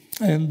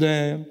 And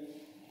there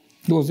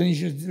was an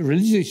issue, a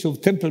religious issue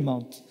of Temple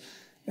Mount.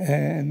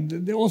 And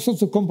there were all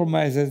sorts of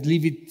compromises,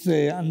 leave it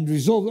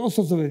unresolved, all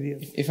sorts of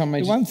ideas. If I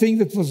may, the one thing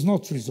that was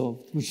not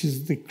resolved, which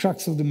is the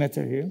crux of the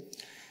matter here,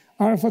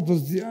 Arafat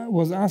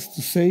was asked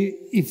to say,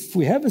 if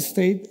we have a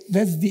state,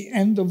 that's the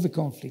end of the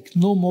conflict,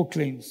 no more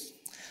claims.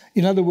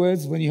 In other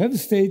words, when you have a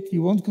state,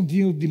 you won't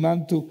continue to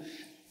demand to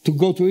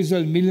go to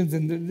Israel millions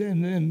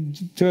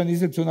and turn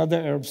Israel to another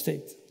Arab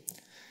state,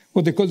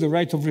 what they call the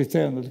right of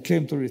return, or the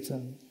claim to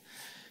return.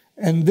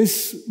 And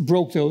this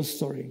broke the whole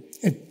story.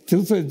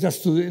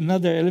 Just to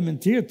another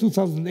element here,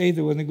 2008,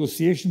 there were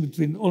negotiations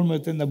between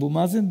Olmert and Abu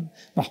Mazen,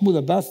 Mahmoud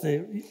Abbas,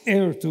 the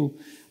heir to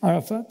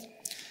Arafat.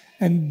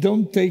 And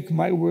don't take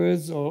my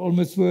words or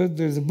Olmert's words.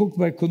 There's a book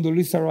by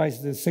Condoleezza Rice,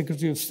 the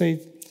Secretary of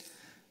State,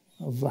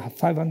 of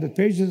 500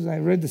 pages. I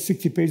read the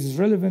 60 pages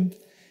relevant.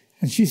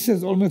 And she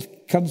says, Olmert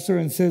comes to her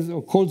and says,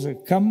 or calls her,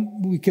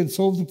 come, we can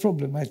solve the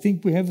problem. I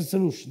think we have a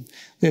solution.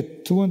 There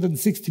are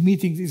 260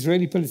 meetings,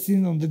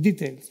 Israeli-Palestinian, on the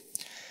details.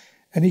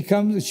 And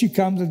she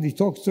comes and he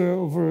talks to her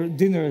over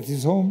dinner at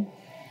his home.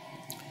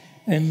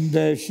 And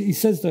he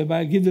says to him,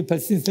 I'll give the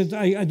Palestinians,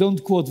 I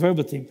don't quote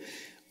verbatim,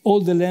 all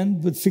the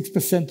land with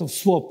 6% of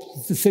swap.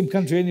 It's the same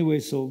country anyway,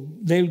 so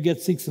they'll get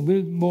 6 and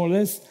we'll more or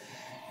less.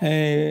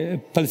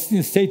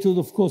 Palestinian statehood,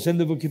 of course, end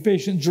of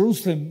occupation.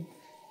 Jerusalem,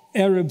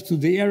 Arab to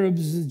the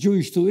Arabs,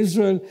 Jewish to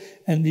Israel,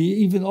 and he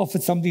even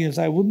offered something that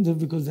I wouldn't have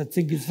because I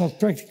think it's not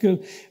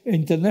practical,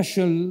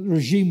 international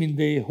regime in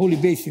the Holy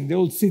Basin, the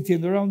old city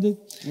and around it.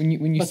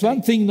 But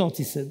one thing not,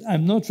 he said,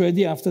 I'm not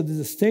ready after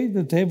the state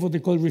that they have what they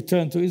call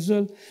return to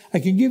Israel. I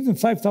can give them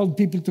 5,000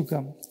 people to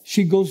come.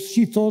 She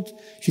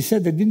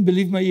said, I didn't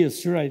believe my ears,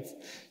 she's right.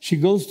 She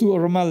goes to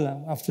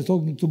Ramallah after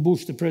talking to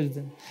Bush, the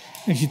president,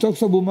 and she talks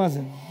to Abu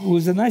Mazen, who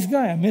was a nice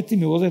guy. I met him,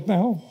 he was at my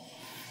home.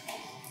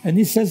 And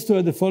he says to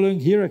her the following,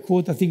 here I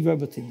quote, I think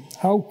verbatim,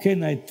 how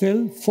can I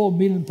tell 4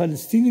 million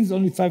Palestinians,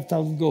 only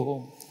 5,000 go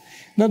home?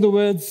 In other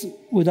words,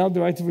 without the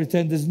right of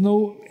return, there's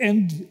no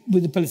end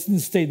with the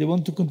Palestinian state. They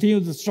want to continue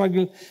the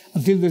struggle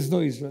until there's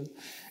no Israel.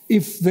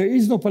 If there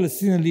is no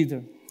Palestinian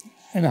leader,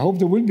 and I hope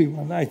there will be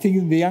one, I think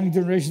in the young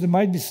generation there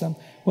might be some,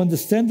 who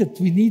understand that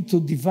we need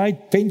to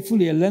divide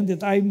painfully a land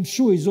that I'm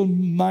sure is all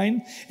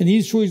mine and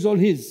he's sure is all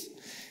his.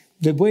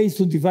 The way is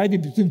to divide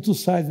it between two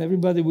sides and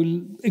everybody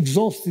will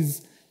exhaust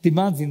his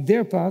demands in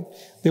their part,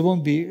 there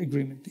won't be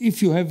agreement.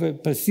 If you have a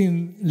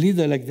Palestinian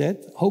leader like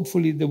that,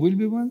 hopefully there will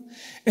be one,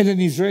 and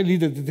an Israeli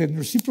leader that then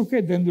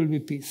reciprocate, then there will be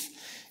peace.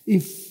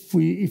 If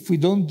we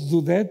don't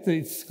do that,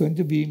 it's going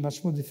to be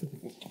much more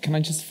difficult. Can I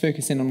just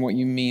focus in on what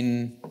you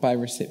mean by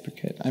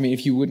reciprocate? I mean,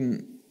 if you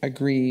wouldn't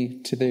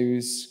agree to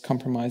those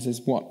compromises,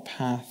 what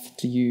path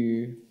do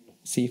you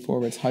see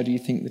forwards? How do you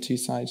think the two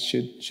sides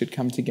should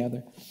come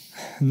together?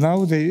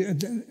 Now they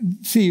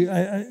see.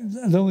 I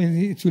know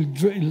it will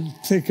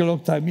take a long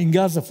time. In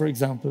Gaza, for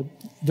example,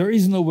 there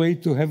is no way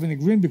to have an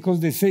agreement because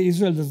they say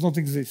Israel does not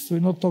exist. So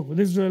we're not talking with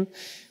Israel.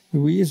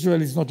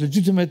 Israel is not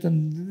legitimate,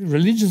 and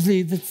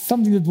religiously, that's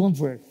something that won't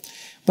work.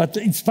 But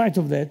in spite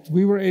of that,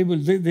 we were able.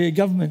 The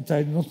government,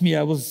 not me,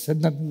 had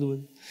nothing to do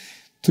with it,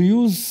 to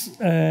use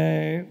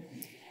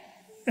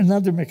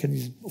another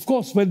mechanism. Of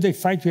course, when they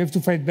fight, we have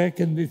to fight back,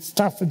 and it's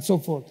tough and so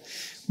forth.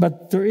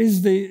 But there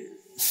is the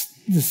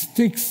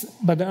sticks,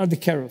 but there are the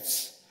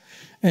carrots.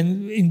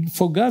 And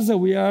for Gaza,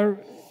 we are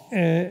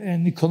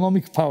an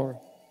economic power.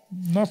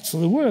 Not for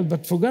the world,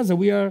 but for Gaza,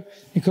 we are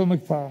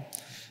economic power.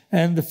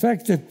 And the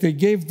fact that they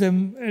gave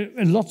them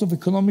a lot of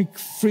economic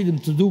freedom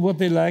to do what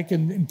they like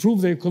and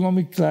improve their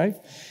economic life,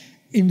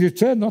 in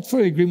return, not for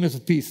agreement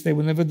of peace, they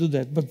will never do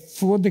that, but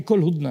for what they call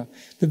hudna,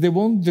 that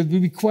will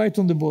be quiet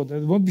on the border,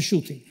 they won't be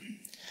shooting.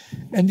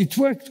 And it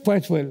worked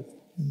quite well.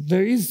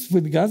 There is,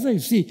 with Gaza, you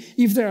see,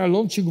 if there are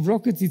launching of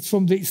rockets, it's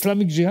from the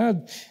Islamic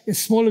Jihad, a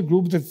smaller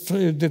group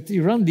that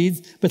Iran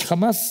leads, but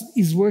Hamas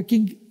is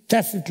working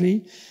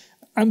tacitly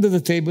under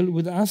the table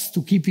with us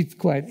to keep it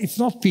quiet. It's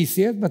not peace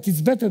yet, but it's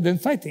better than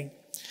fighting.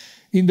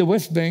 In the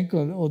West Bank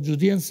or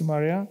Judea and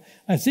Samaria,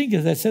 I think,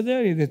 as I said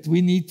earlier, that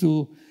we need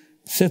to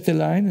set a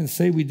line and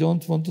say we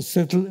don't want to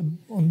settle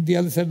on the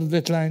other side of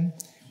that line.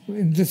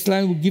 And this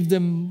line will give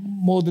them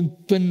more than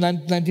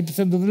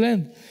 90% of the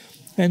land.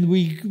 And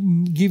we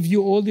give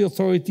you all the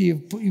authority.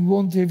 If you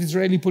want to have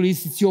Israeli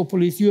police, it's your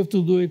police, you have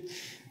to do it.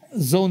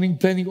 Zoning,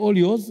 planning, all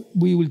yours.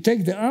 We will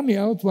take the army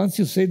out once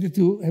you say that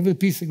you have a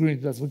peace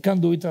agreement with us. We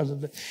can't do it other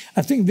than that.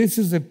 I think this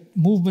is a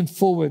movement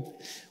forward.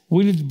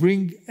 Will it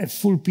bring a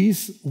full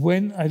peace?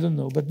 When? I don't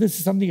know. But this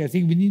is something I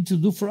think we need to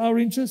do for our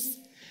interest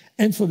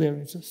and for their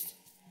interest.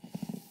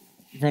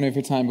 We've run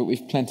over time, but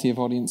we've plenty of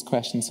audience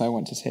questions, so I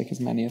want to take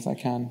as many as I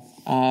can.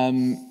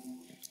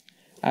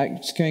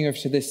 Just going over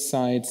to this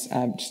side,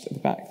 just at the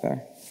back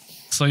there.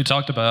 So you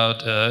talked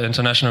about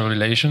international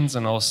relations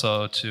and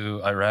also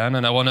to Iran,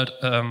 and I wondered,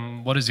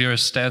 what is your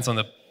stance on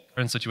the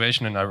current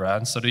situation in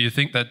Iran? So do you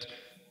think that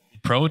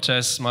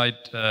protests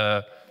might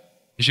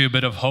issue a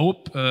bit of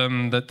hope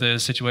that the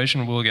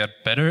situation will get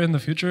better in the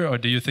future, or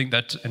do you think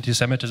that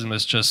anti-Semitism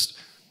is just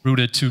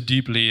rooted too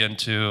deeply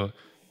into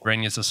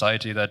Iranian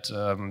society that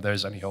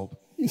there's any hope?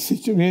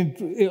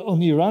 On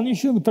the Iran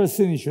issue or the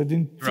Palestinian issue?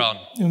 Iran.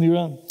 On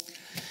Iran.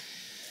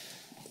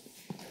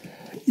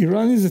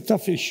 Iran is a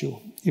tough issue.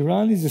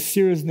 Iran is a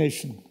serious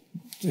nation.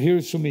 So here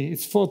it's for me.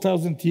 It's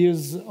 4,000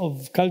 years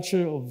of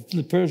culture of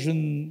the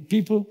Persian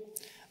people.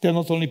 They're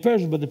not only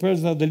Persian, but the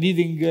Persians are the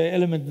leading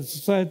element in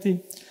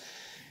society.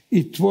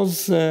 It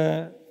was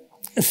a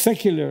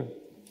secular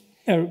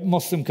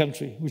Muslim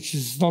country, which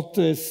is not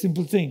a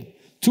simple thing.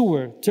 Two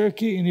were,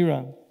 Turkey and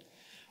Iran,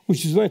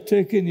 which is why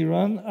Turkey and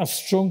Iran are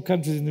strong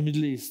countries in the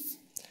Middle East.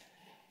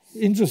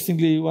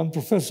 Interestingly, one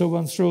professor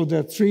once wrote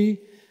there are three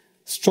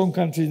strong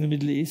countries in the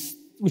Middle East,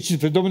 which is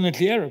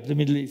predominantly Arab, the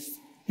Middle East.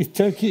 It's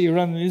Turkey,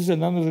 Iran, and Israel,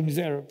 none of them is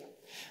Arab.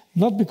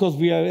 Not because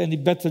we are any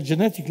better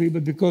genetically,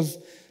 but because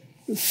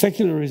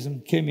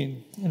secularism came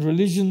in. And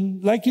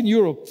religion, like in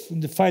Europe, in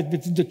the fight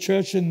between the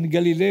church and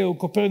Galileo,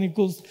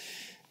 Copernicus,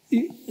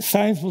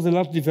 science was a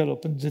lot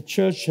developed, and the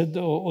church had,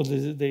 or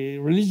the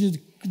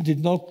religion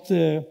did not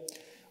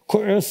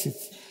coerce it.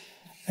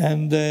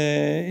 And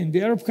in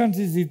the Arab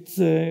countries, it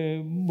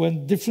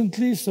went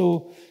differently,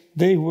 so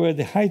they were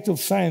the height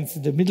of science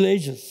in the Middle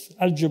Ages.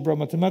 Algebra,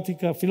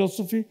 mathematics,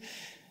 philosophy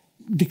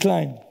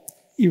declined.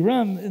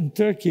 Iran and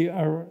Turkey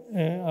are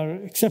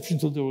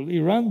exceptions to the rule.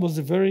 Iran was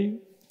a very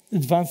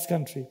advanced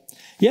country.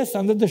 Yes,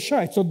 under the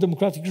Shah, it's not a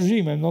democratic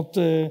regime.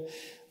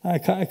 I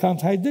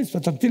can't hide this,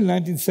 but until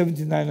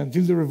 1979,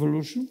 until the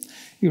revolution,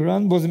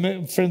 Iran was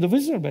a friend of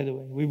Israel, by the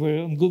way. We were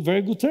on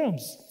very good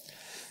terms.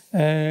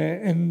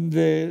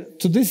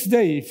 To this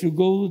day, if you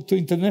go to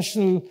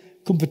international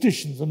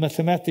competitions on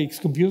mathematics,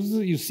 computers,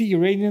 you see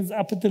Iranians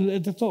up at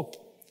the top.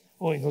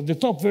 Or the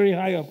top very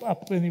high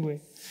up anyway.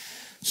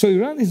 So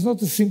Iran is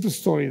not a simple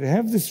story. They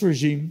have this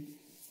regime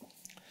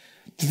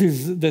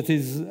that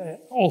is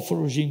awful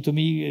regime to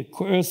me,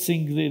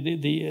 coercing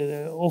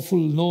the awful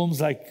norms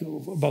like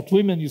about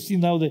women. You see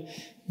now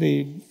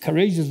the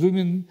courageous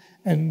women,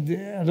 and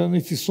I don't know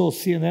if you saw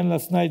CNN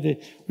last night, the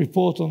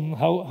report on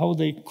how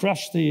they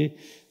crushed the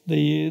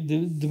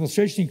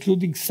demonstration,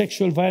 including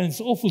sexual violence,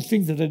 awful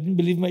things that I didn't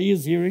believe my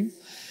ears hearing.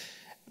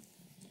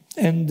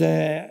 And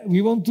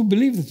we want to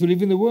believe that we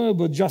live in a world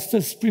where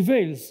justice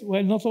prevails.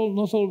 Well, not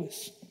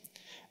always.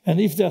 And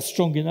if they are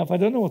strong enough, I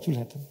don't know what will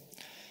happen.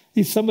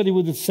 If somebody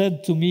would have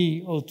said to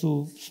me or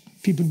to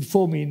people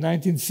before me in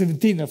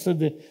 1917, after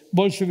the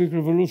Bolshevik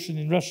Revolution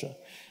in Russia,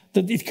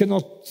 that it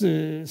cannot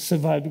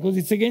survive because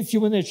it's against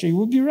human nature, he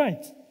would be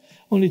right.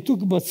 Only it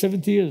took about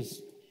 70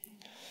 years.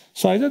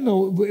 So I don't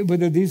know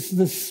whether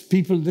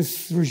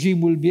this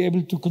regime will be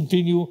able to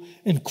continue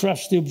and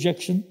crush the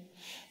objection.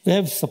 They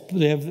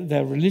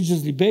are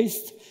religiously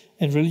based,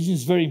 and religion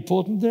is very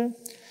important there.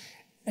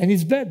 And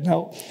it's bad.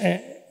 Now,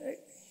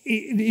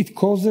 it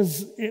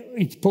poses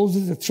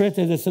a threat,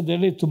 as I said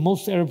earlier, to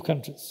most Arab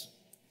countries.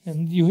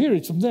 And you hear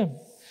it from them.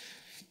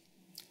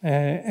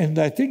 And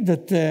I think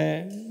that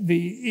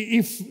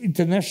if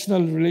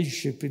international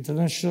relationship,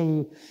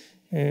 international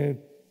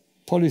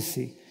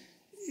policy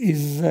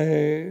is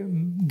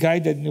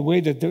guided in a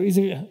way that there is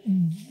a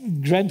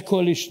grand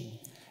coalition,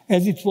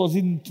 as it was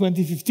in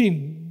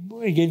 2015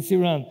 against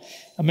Iran,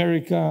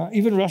 America,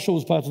 even Russia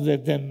was part of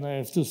that then, I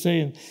have to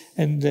say,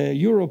 and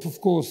Europe,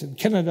 of course, and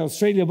Canada,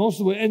 Australia,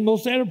 and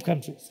most Arab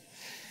countries.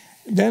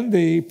 Then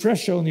the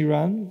pressure on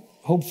Iran,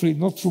 hopefully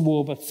not through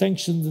war, but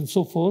sanctions and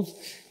so forth,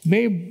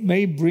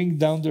 may bring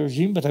down the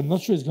regime, but I'm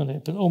not sure it's going to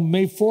happen, or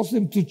may force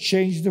them to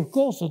change their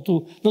course or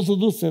not to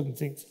do certain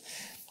things.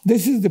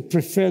 This is the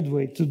preferred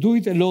way. To do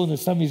it alone,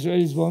 as some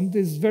Israelis want,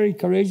 is very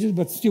courageous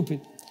but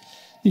stupid.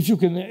 If you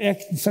can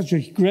act in such a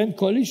grand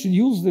coalition,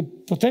 use the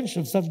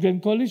potential of such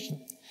grand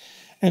coalition.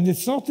 And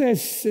it's not a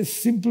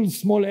simple,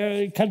 small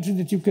country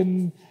that you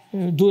can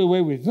do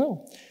away with.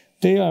 No.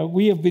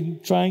 We have been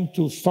trying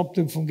to stop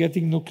them from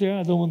getting nuclear.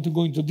 I don't want to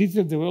go into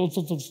detail. There were all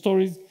sorts of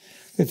stories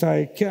that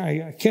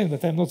I can,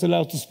 but I'm not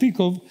allowed to speak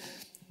of.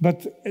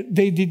 But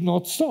they did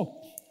not stop.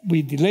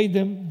 We delayed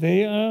them.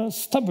 They are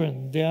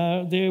stubborn.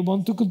 They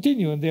want to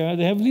continue, and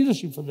they have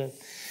leadership for that.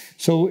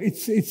 So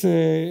it's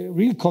a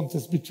real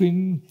contest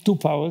between two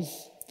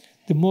powers,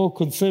 the more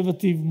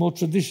conservative, more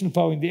traditional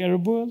power in the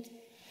Arab world.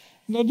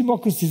 No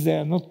democracies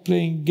there, not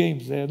playing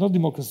games there, no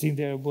democracy in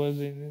the Arab world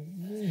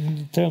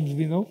in terms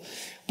we know,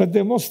 but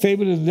they're more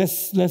stable and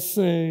less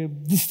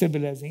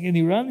destabilizing. And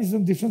Iran is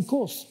on a different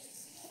course.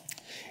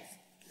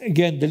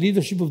 Again, the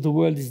leadership of the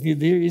world is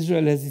needed here.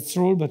 Israel has its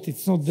role, but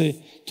it's not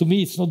to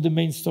me, it's not the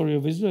main story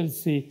of Israel.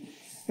 It's the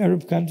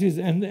Arab countries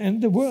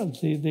and the world,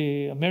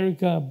 the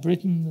America,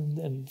 Britain,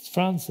 and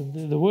France,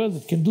 and the world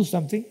that can do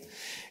something.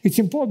 It's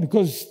important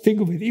because, think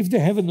of it, if they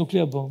have a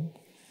nuclear bomb,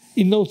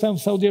 in no time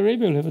Saudi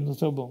Arabia will have a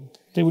nuclear bomb.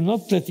 They will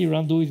not let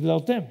Iran do it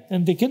without them.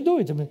 And they can do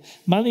it. I mean,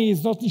 money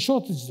is not in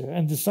shortage there,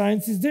 and the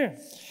science is there.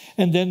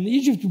 And then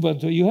Egypt,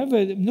 you have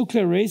a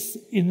nuclear race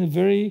in a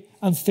very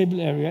unstable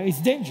area.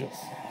 It's dangerous.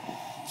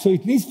 So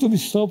it needs to be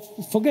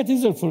stopped. Forget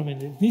Israel for a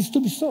minute. It needs to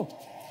be stopped.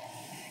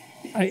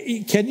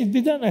 Can it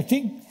be done?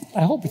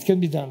 I hope it can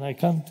be done. I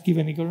can't give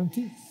any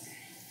guarantee.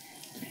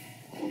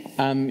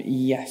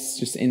 Yes,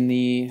 just in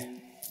the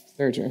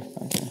third row.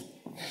 Okay.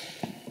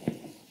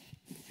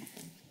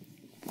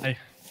 Hi.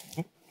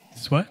 Does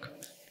this work?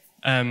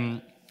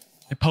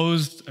 I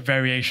posed a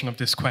variation of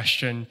this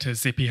question to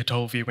Zippy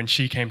Hatolvi when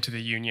she came to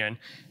the union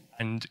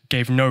and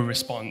gave no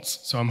response.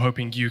 So I'm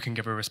hoping you can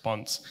give a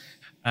response.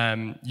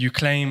 You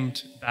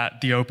claimed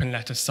that the open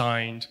letter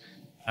signed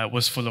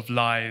was full of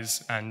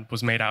lies and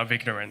was made out of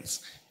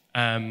ignorance.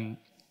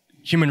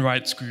 Human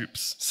rights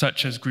groups,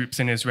 such as groups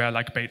in Israel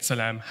like Beit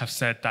Salem, have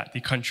said that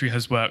the country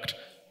has worked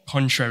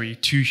contrary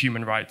to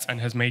human rights and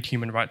has made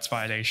human rights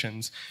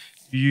violations.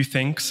 Do you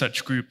think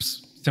such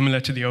groups,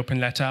 similar to the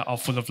open letter, are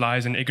full of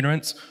lies and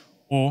ignorance,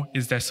 or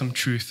is there some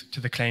truth to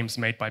the claims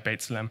made by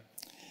Beit Salem?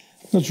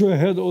 Not sure I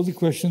heard all the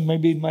questions.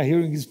 Maybe my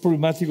hearing is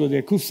problematic or the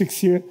acoustics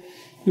here.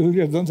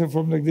 I don't have a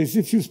problem like this.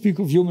 If you speak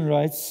of human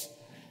rights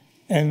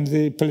and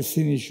the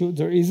Palestinian issue,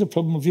 there is a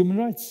problem of human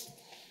rights.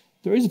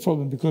 There is a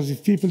problem because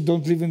if people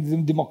don't live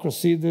in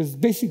democracy, there's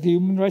basically a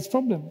human rights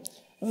problem.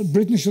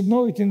 Britain should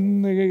know it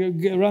in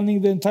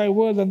running the entire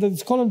world under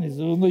its colonies.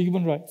 There are no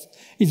human rights.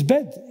 It's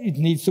bad. It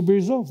needs to be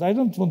resolved. I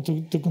don't want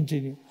to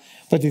continue.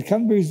 But it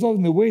can be resolved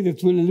in a way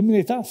that will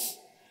eliminate us.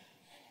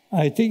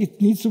 I think it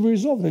needs to be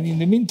resolved. And in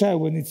the meantime,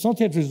 when it's not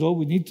yet resolved,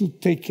 we need to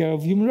take care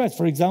of human rights.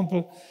 For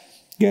example,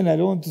 again, I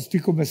don't want to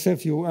speak of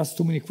myself. You asked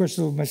too many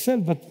questions of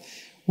myself, but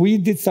we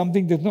did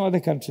something that no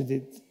other country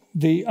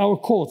did. Our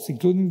courts,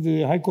 including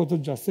the High Court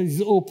of Justice,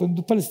 is open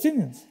to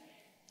Palestinians.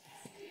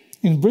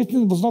 In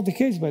Britain, it was not the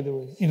case, by the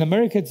way. In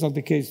America, it's not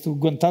the case, to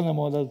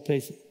Guantanamo and other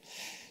places.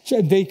 So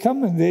they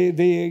come and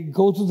they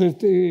go to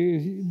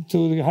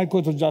the High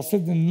Court of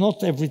Justice, and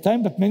not every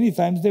time, but many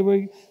times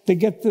they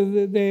get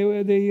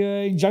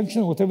the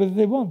injunction or whatever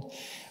they want.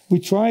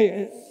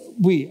 I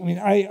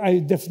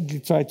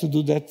definitely try to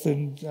do that,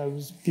 and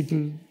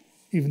people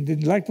even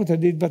didn't like what I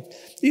did, but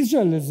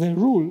Israel, as a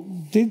rule,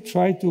 did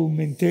try to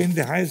maintain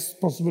the highest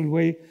possible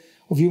way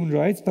of human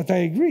rights. But I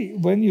agree,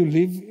 when you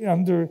live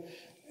under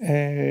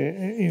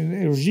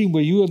in a regime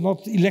where you are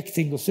not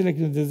electing or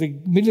selecting, there's a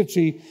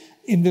military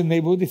in the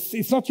neighborhood,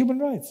 it's not human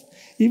rights.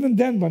 Even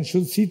then, one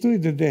should see to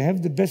it that they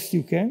have the best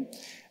you can,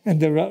 and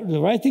the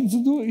right thing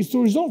to do is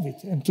to resolve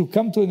it and to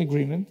come to an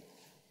agreement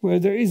where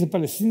there is a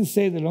Palestinian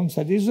state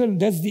alongside Israel, and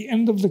that's the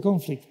end of the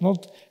conflict,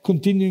 not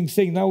continuing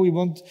saying, now we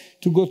want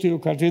to go to your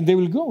country, and they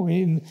will go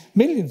in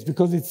millions,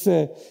 because it's,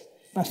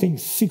 I think,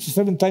 6 or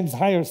 7 times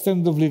higher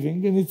standard of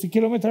living, and it's a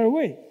kilometer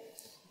away.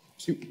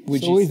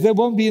 So there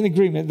won't be an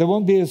agreement, there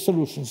won't be a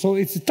solution. So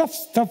it's a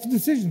tough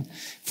decision.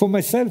 For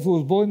myself, who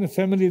was born in a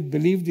family that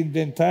believed in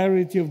the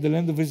entirety of the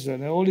land of Israel,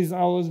 and all these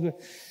hours,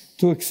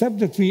 to accept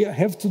that we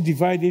have to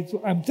divide it,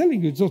 I'm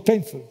telling you, it's not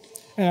painful.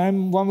 And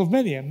I'm one of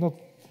many, I'm not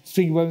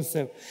speaking by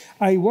myself.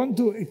 I want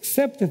to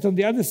accept that on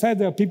the other side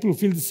there are people who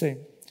feel the same.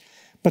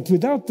 But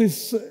without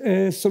this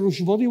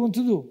solution, what do you want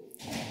to do?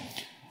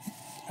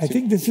 I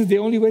think this is the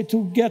only way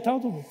to get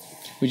out of it.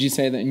 Would you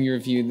say that, in your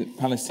view, that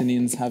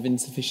Palestinians have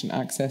insufficient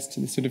access to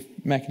the sort of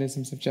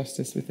mechanisms of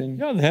justice within?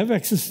 Yeah, they have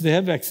access. They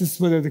have access.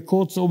 Whether the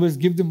courts always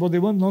give them what they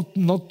want,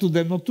 not to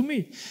them, not to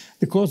me.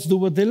 The courts do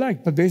what they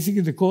like. But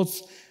basically, the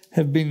courts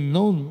have been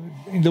known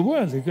in the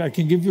world. I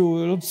can give you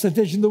a lot of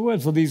citation in the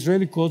world for the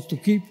Israeli courts to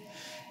keep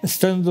a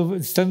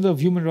standard of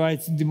human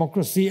rights and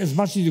democracy as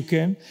much as you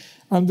can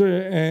under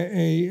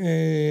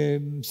a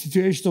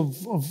situation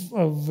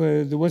of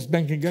the West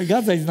Bank. And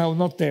Gaza is now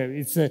not there.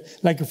 It's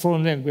like a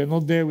foreign land. We're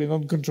not there. We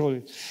don't control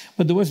it.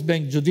 But the West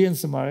Bank, Judea and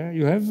Samaria,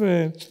 you have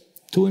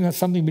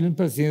 2.something million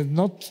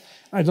Palestinians.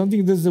 I don't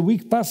think there's a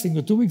week passing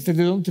or 2 weeks that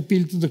they don't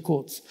appeal to the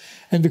courts.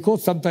 And the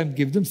courts sometimes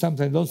give them,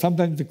 sometimes don't.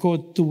 Sometimes the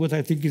court do what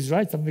I think is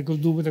right, sometimes the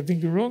court do what I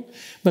think is wrong.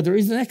 But there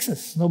is an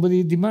access.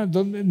 Nobody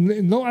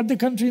no other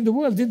country in the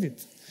world did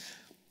it.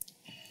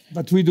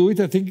 But we do it,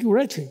 I think,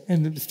 rightly.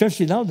 And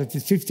especially now that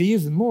it's 50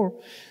 years and more,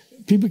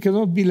 people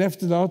cannot be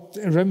left without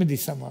a remedy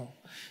somehow.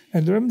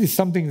 And the remedy is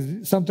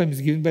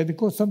sometimes given by the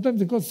court. Sometimes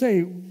the courts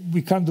say,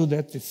 we can't do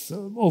that, it's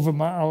over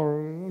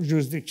our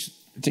jurisdiction.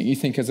 Do you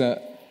think as a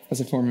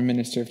former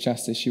Minister of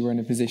Justice, you were in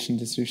a position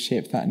to sort of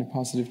shape that in a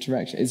positive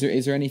direction? Is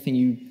there anything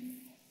you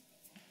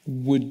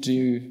would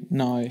do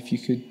now if you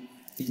could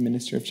be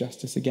Minister of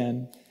Justice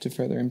again to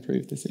further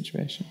improve the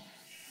situation?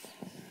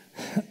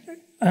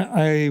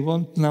 I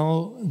want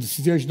now the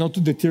situation not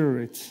to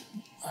deteriorate.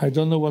 I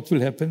don't know what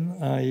will happen.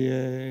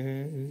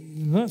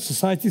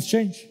 Societies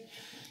change.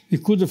 You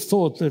could have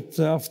thought that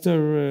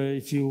after,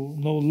 if you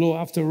know law,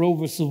 after Roe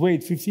versus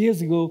Wade 50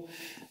 years ago,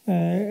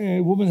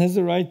 a woman has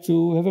the right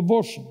to have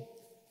abortion.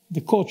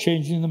 The court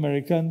changed in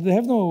America, and they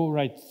have no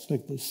rights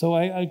like this. So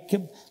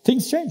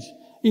things change.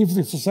 If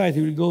the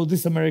society will go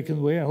this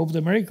American way, I hope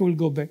America will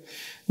go back.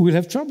 We'll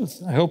have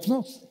troubles. I hope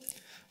not.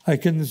 I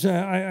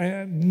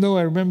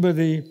remember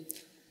the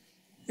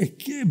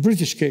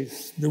British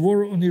case, the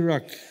war on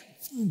Iraq,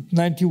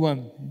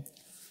 91.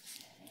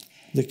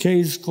 The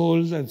case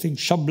called, I think,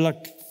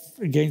 Shablak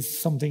against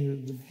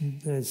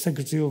something, the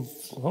Secretary of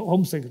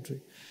Home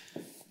Secretary.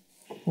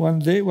 One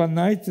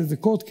night, the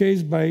court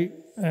case by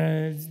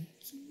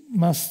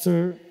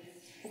Master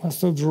of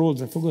the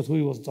Rolls, I forgot who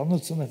he was,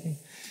 Donaldson, I think.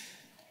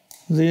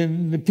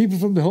 The people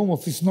from the Home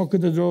Office knocked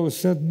at the door and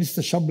said,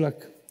 Mr.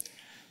 Shablak,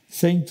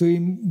 saying to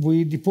him,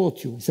 we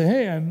deport you. He said,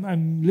 hey,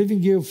 I'm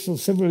living here for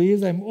several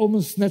years, I'm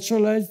almost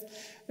naturalized,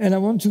 and I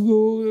want to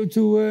go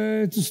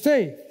to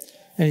stay.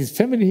 And his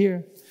family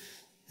here.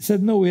 He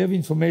said, no, we have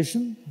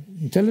information,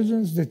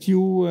 intelligence, that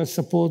you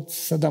support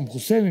Saddam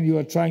Hussein and you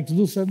are trying to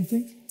do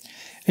something.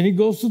 And he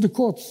goes to the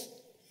courts.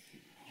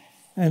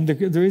 And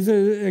there is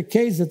a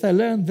case that I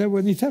learned there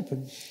when it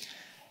happened.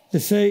 They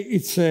say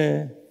it's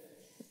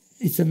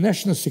a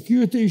national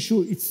security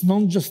issue, it's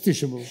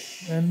non-justiciable.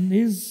 And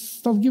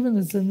he's not given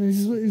it, and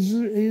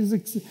he's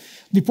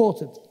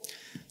deported.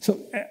 So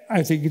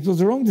I think it was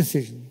the wrong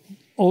decision.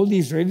 All the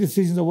Israeli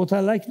decisions are what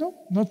I like? No,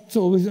 not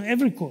always in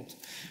every court.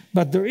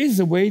 But there is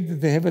a way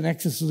that they have an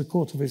access to the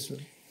court of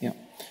Israel. Yeah.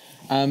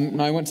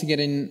 Now I want to get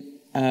in.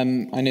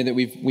 I know that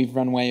we've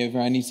run way over.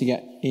 I need to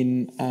get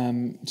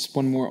in just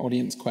one more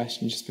audience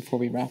question just before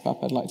we wrap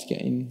up. I'd like to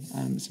get in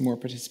some more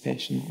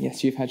participation.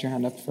 Yes, you've had your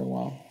hand up for a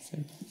while, so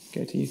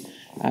go to you.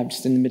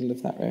 Just in the middle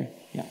of that row.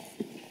 Yeah.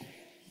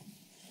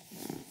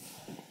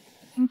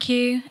 Thank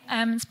you.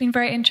 It's been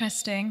very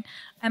interesting.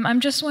 I'm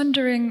just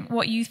wondering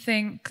what you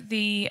think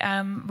the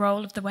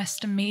role of the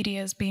Western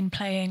media has been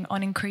playing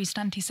on increased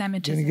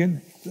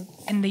anti-Semitism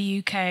in the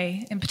UK,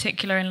 in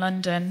particular in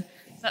London.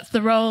 That's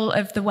the role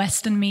of the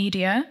Western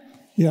media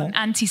on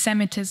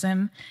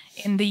anti-Semitism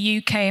in the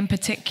UK, in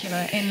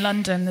particular in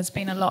London. There's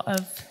been a lot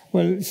of.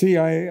 Well, see,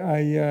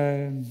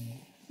 I'm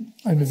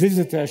a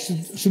visitor. I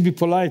should be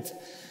polite,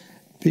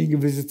 being a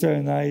visitor,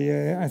 and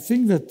I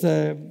think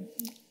that.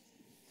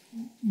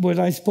 When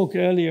I spoke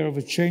earlier of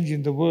a change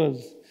in the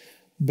world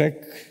back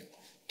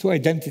to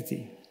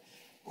identity,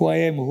 who I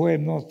am, who I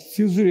am not.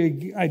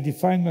 Usually I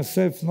define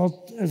myself not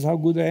as how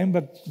good I am,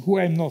 but who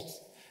I am not.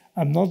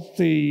 I'm not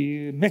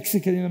the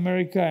Mexican in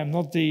America. I'm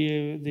not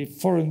the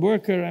foreign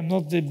worker. I'm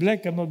not the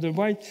black. I'm not the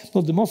white. I'm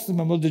not the Muslim.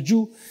 I'm not the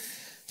Jew.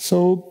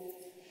 So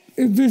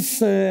in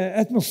this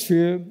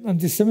atmosphere,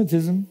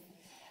 anti-Semitism,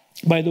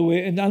 by the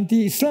way, and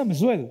anti-Islam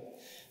as well,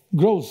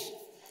 grows.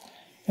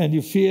 And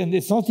you feel, and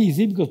it's not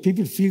easy because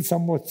people feel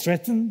somewhat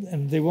threatened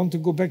and they want to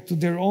go back to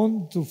their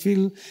own, to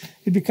feel,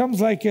 it becomes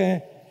like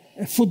a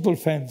football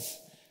fans.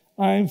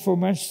 I'm for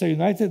Manchester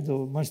United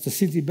or Manchester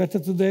City better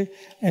today,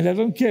 and I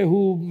don't care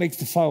who makes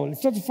the foul.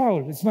 It's not a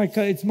foul. It's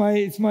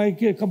my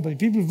company.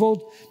 People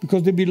vote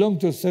because they belong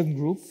to a certain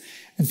group,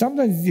 and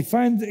sometimes it's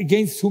defined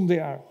against whom they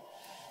are.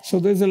 So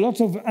there's a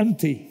lot of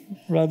anti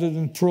rather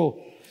than pro,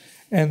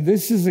 and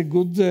this is a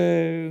good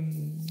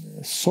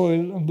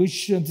soil on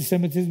which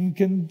anti-Semitism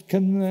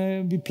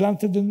can be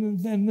planted,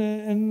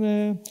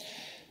 and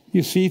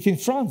you see it in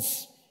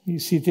France. You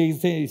see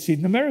it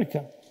in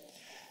America.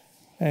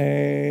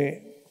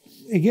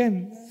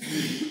 Again,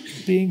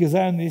 being a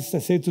Zionist, I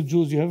say to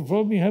Jews, you have a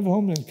problem, you have a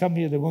homeland, come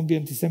here, there won't be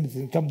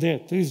anti-Semitism, come there,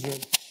 to Israel.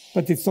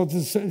 But it's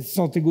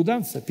not a good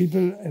answer.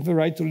 People have a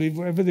right to live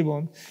wherever they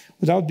want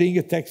without being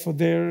attacked for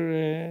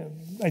their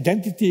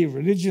identity,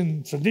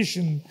 religion,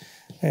 tradition,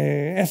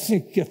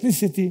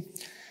 ethnicity.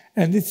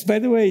 And it's, by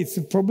the way, it's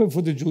a problem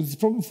for the Jews, it's a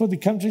problem for the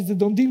countries that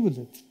don't deal with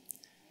it.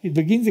 It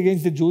begins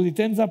against the Jews, it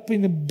ends up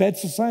in a bad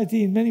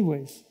society in many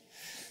ways.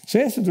 So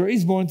yes, there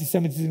is more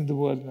anti-Semitism in the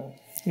world now.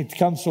 It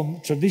comes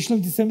from traditional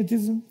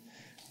anti-Semitism.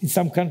 In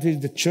some countries,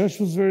 the church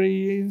was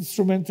very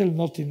instrumental,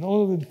 not in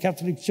all of them. The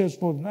Catholic Church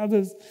more than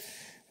others.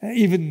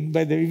 Even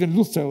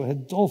Luther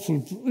had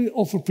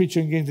awful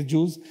preaching against the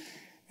Jews.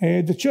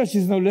 The church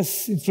is now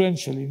less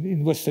influential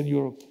in Western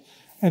Europe.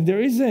 And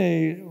there is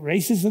a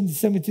racist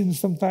anti-Semitism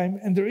sometimes,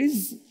 and there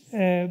is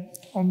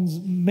on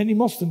many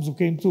Muslims who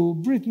came to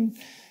Britain,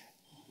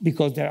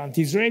 because they're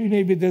anti-Israeli,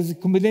 maybe there's a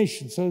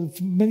combination, so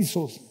many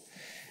sources.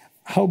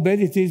 How bad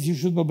it is, you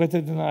should know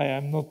better than I. I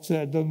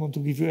don't want to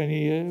give you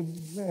any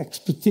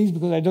expertise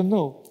because I don't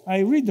know. I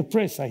read the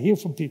press, I hear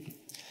from people.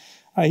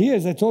 I hear,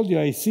 as I told you,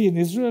 I see in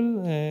Israel,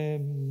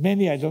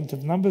 many, I don't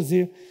have numbers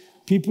here,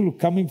 people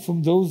coming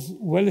from those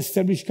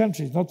well-established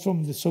countries, not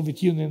from the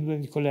Soviet Union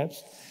when it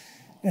collapsed.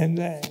 And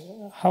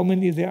how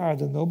many there are, I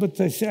don't know.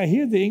 But I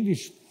hear the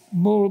English,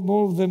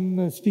 more of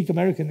them speak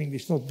American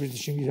English, not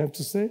British English, I have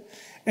to say,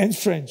 and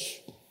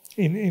French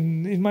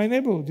in my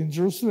neighborhood, in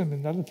Jerusalem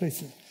and other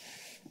places.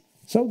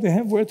 So they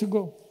have where to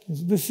go.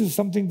 This is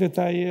something that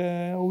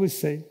I always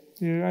say.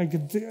 I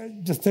could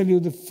just tell you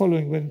the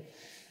following: when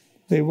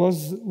the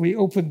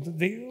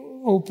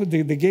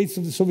gates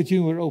of the Soviet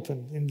Union were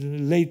opened in the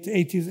late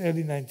 80s,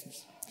 early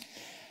 90s.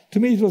 To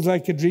me, it was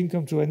like a dream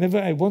come true.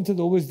 I wanted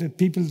always the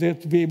people there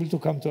to be able to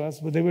come to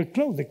us, but they were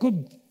closed. They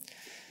couldn't.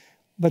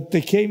 But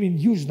they came in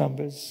huge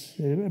numbers,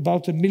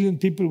 about 1 million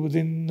people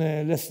within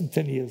less than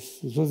 10 years.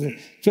 It was a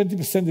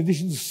 20%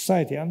 addition to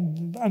society,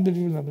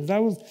 unbelievable numbers. I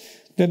was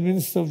then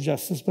Minister of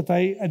Justice, but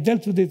I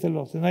dealt with it a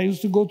lot. And I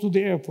used to go to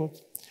the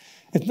airport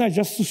at night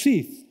just to see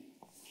it.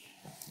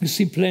 You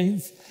see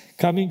planes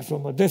coming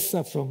from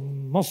Odessa,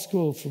 from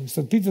Moscow, from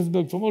St.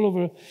 Petersburg, from all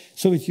over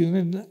Soviet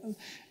Union,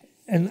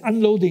 and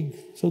unloading,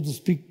 so to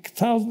speak,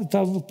 thousands and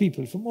thousands of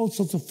people from all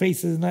sorts of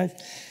faces at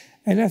night.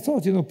 And I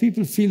thought,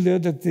 people feel there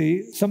that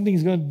something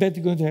is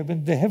bad going to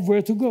happen. They have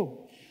where to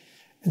go.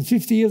 And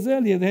 50 years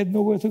earlier, they had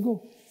nowhere to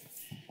go.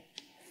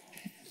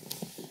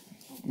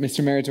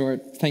 Mr. Meridor,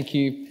 thank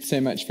you so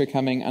much for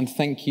coming, and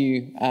thank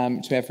you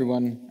to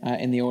everyone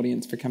in the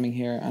audience for coming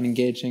here and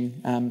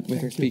engaging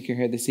with our speaker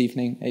here this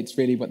evening. It's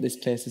really what this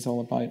place is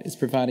all about, is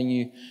providing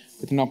you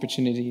with an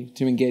opportunity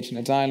to engage in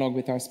a dialogue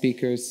with our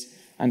speakers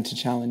and to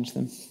challenge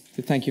them.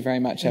 So thank you very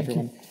much,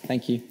 everyone.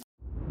 Thank you.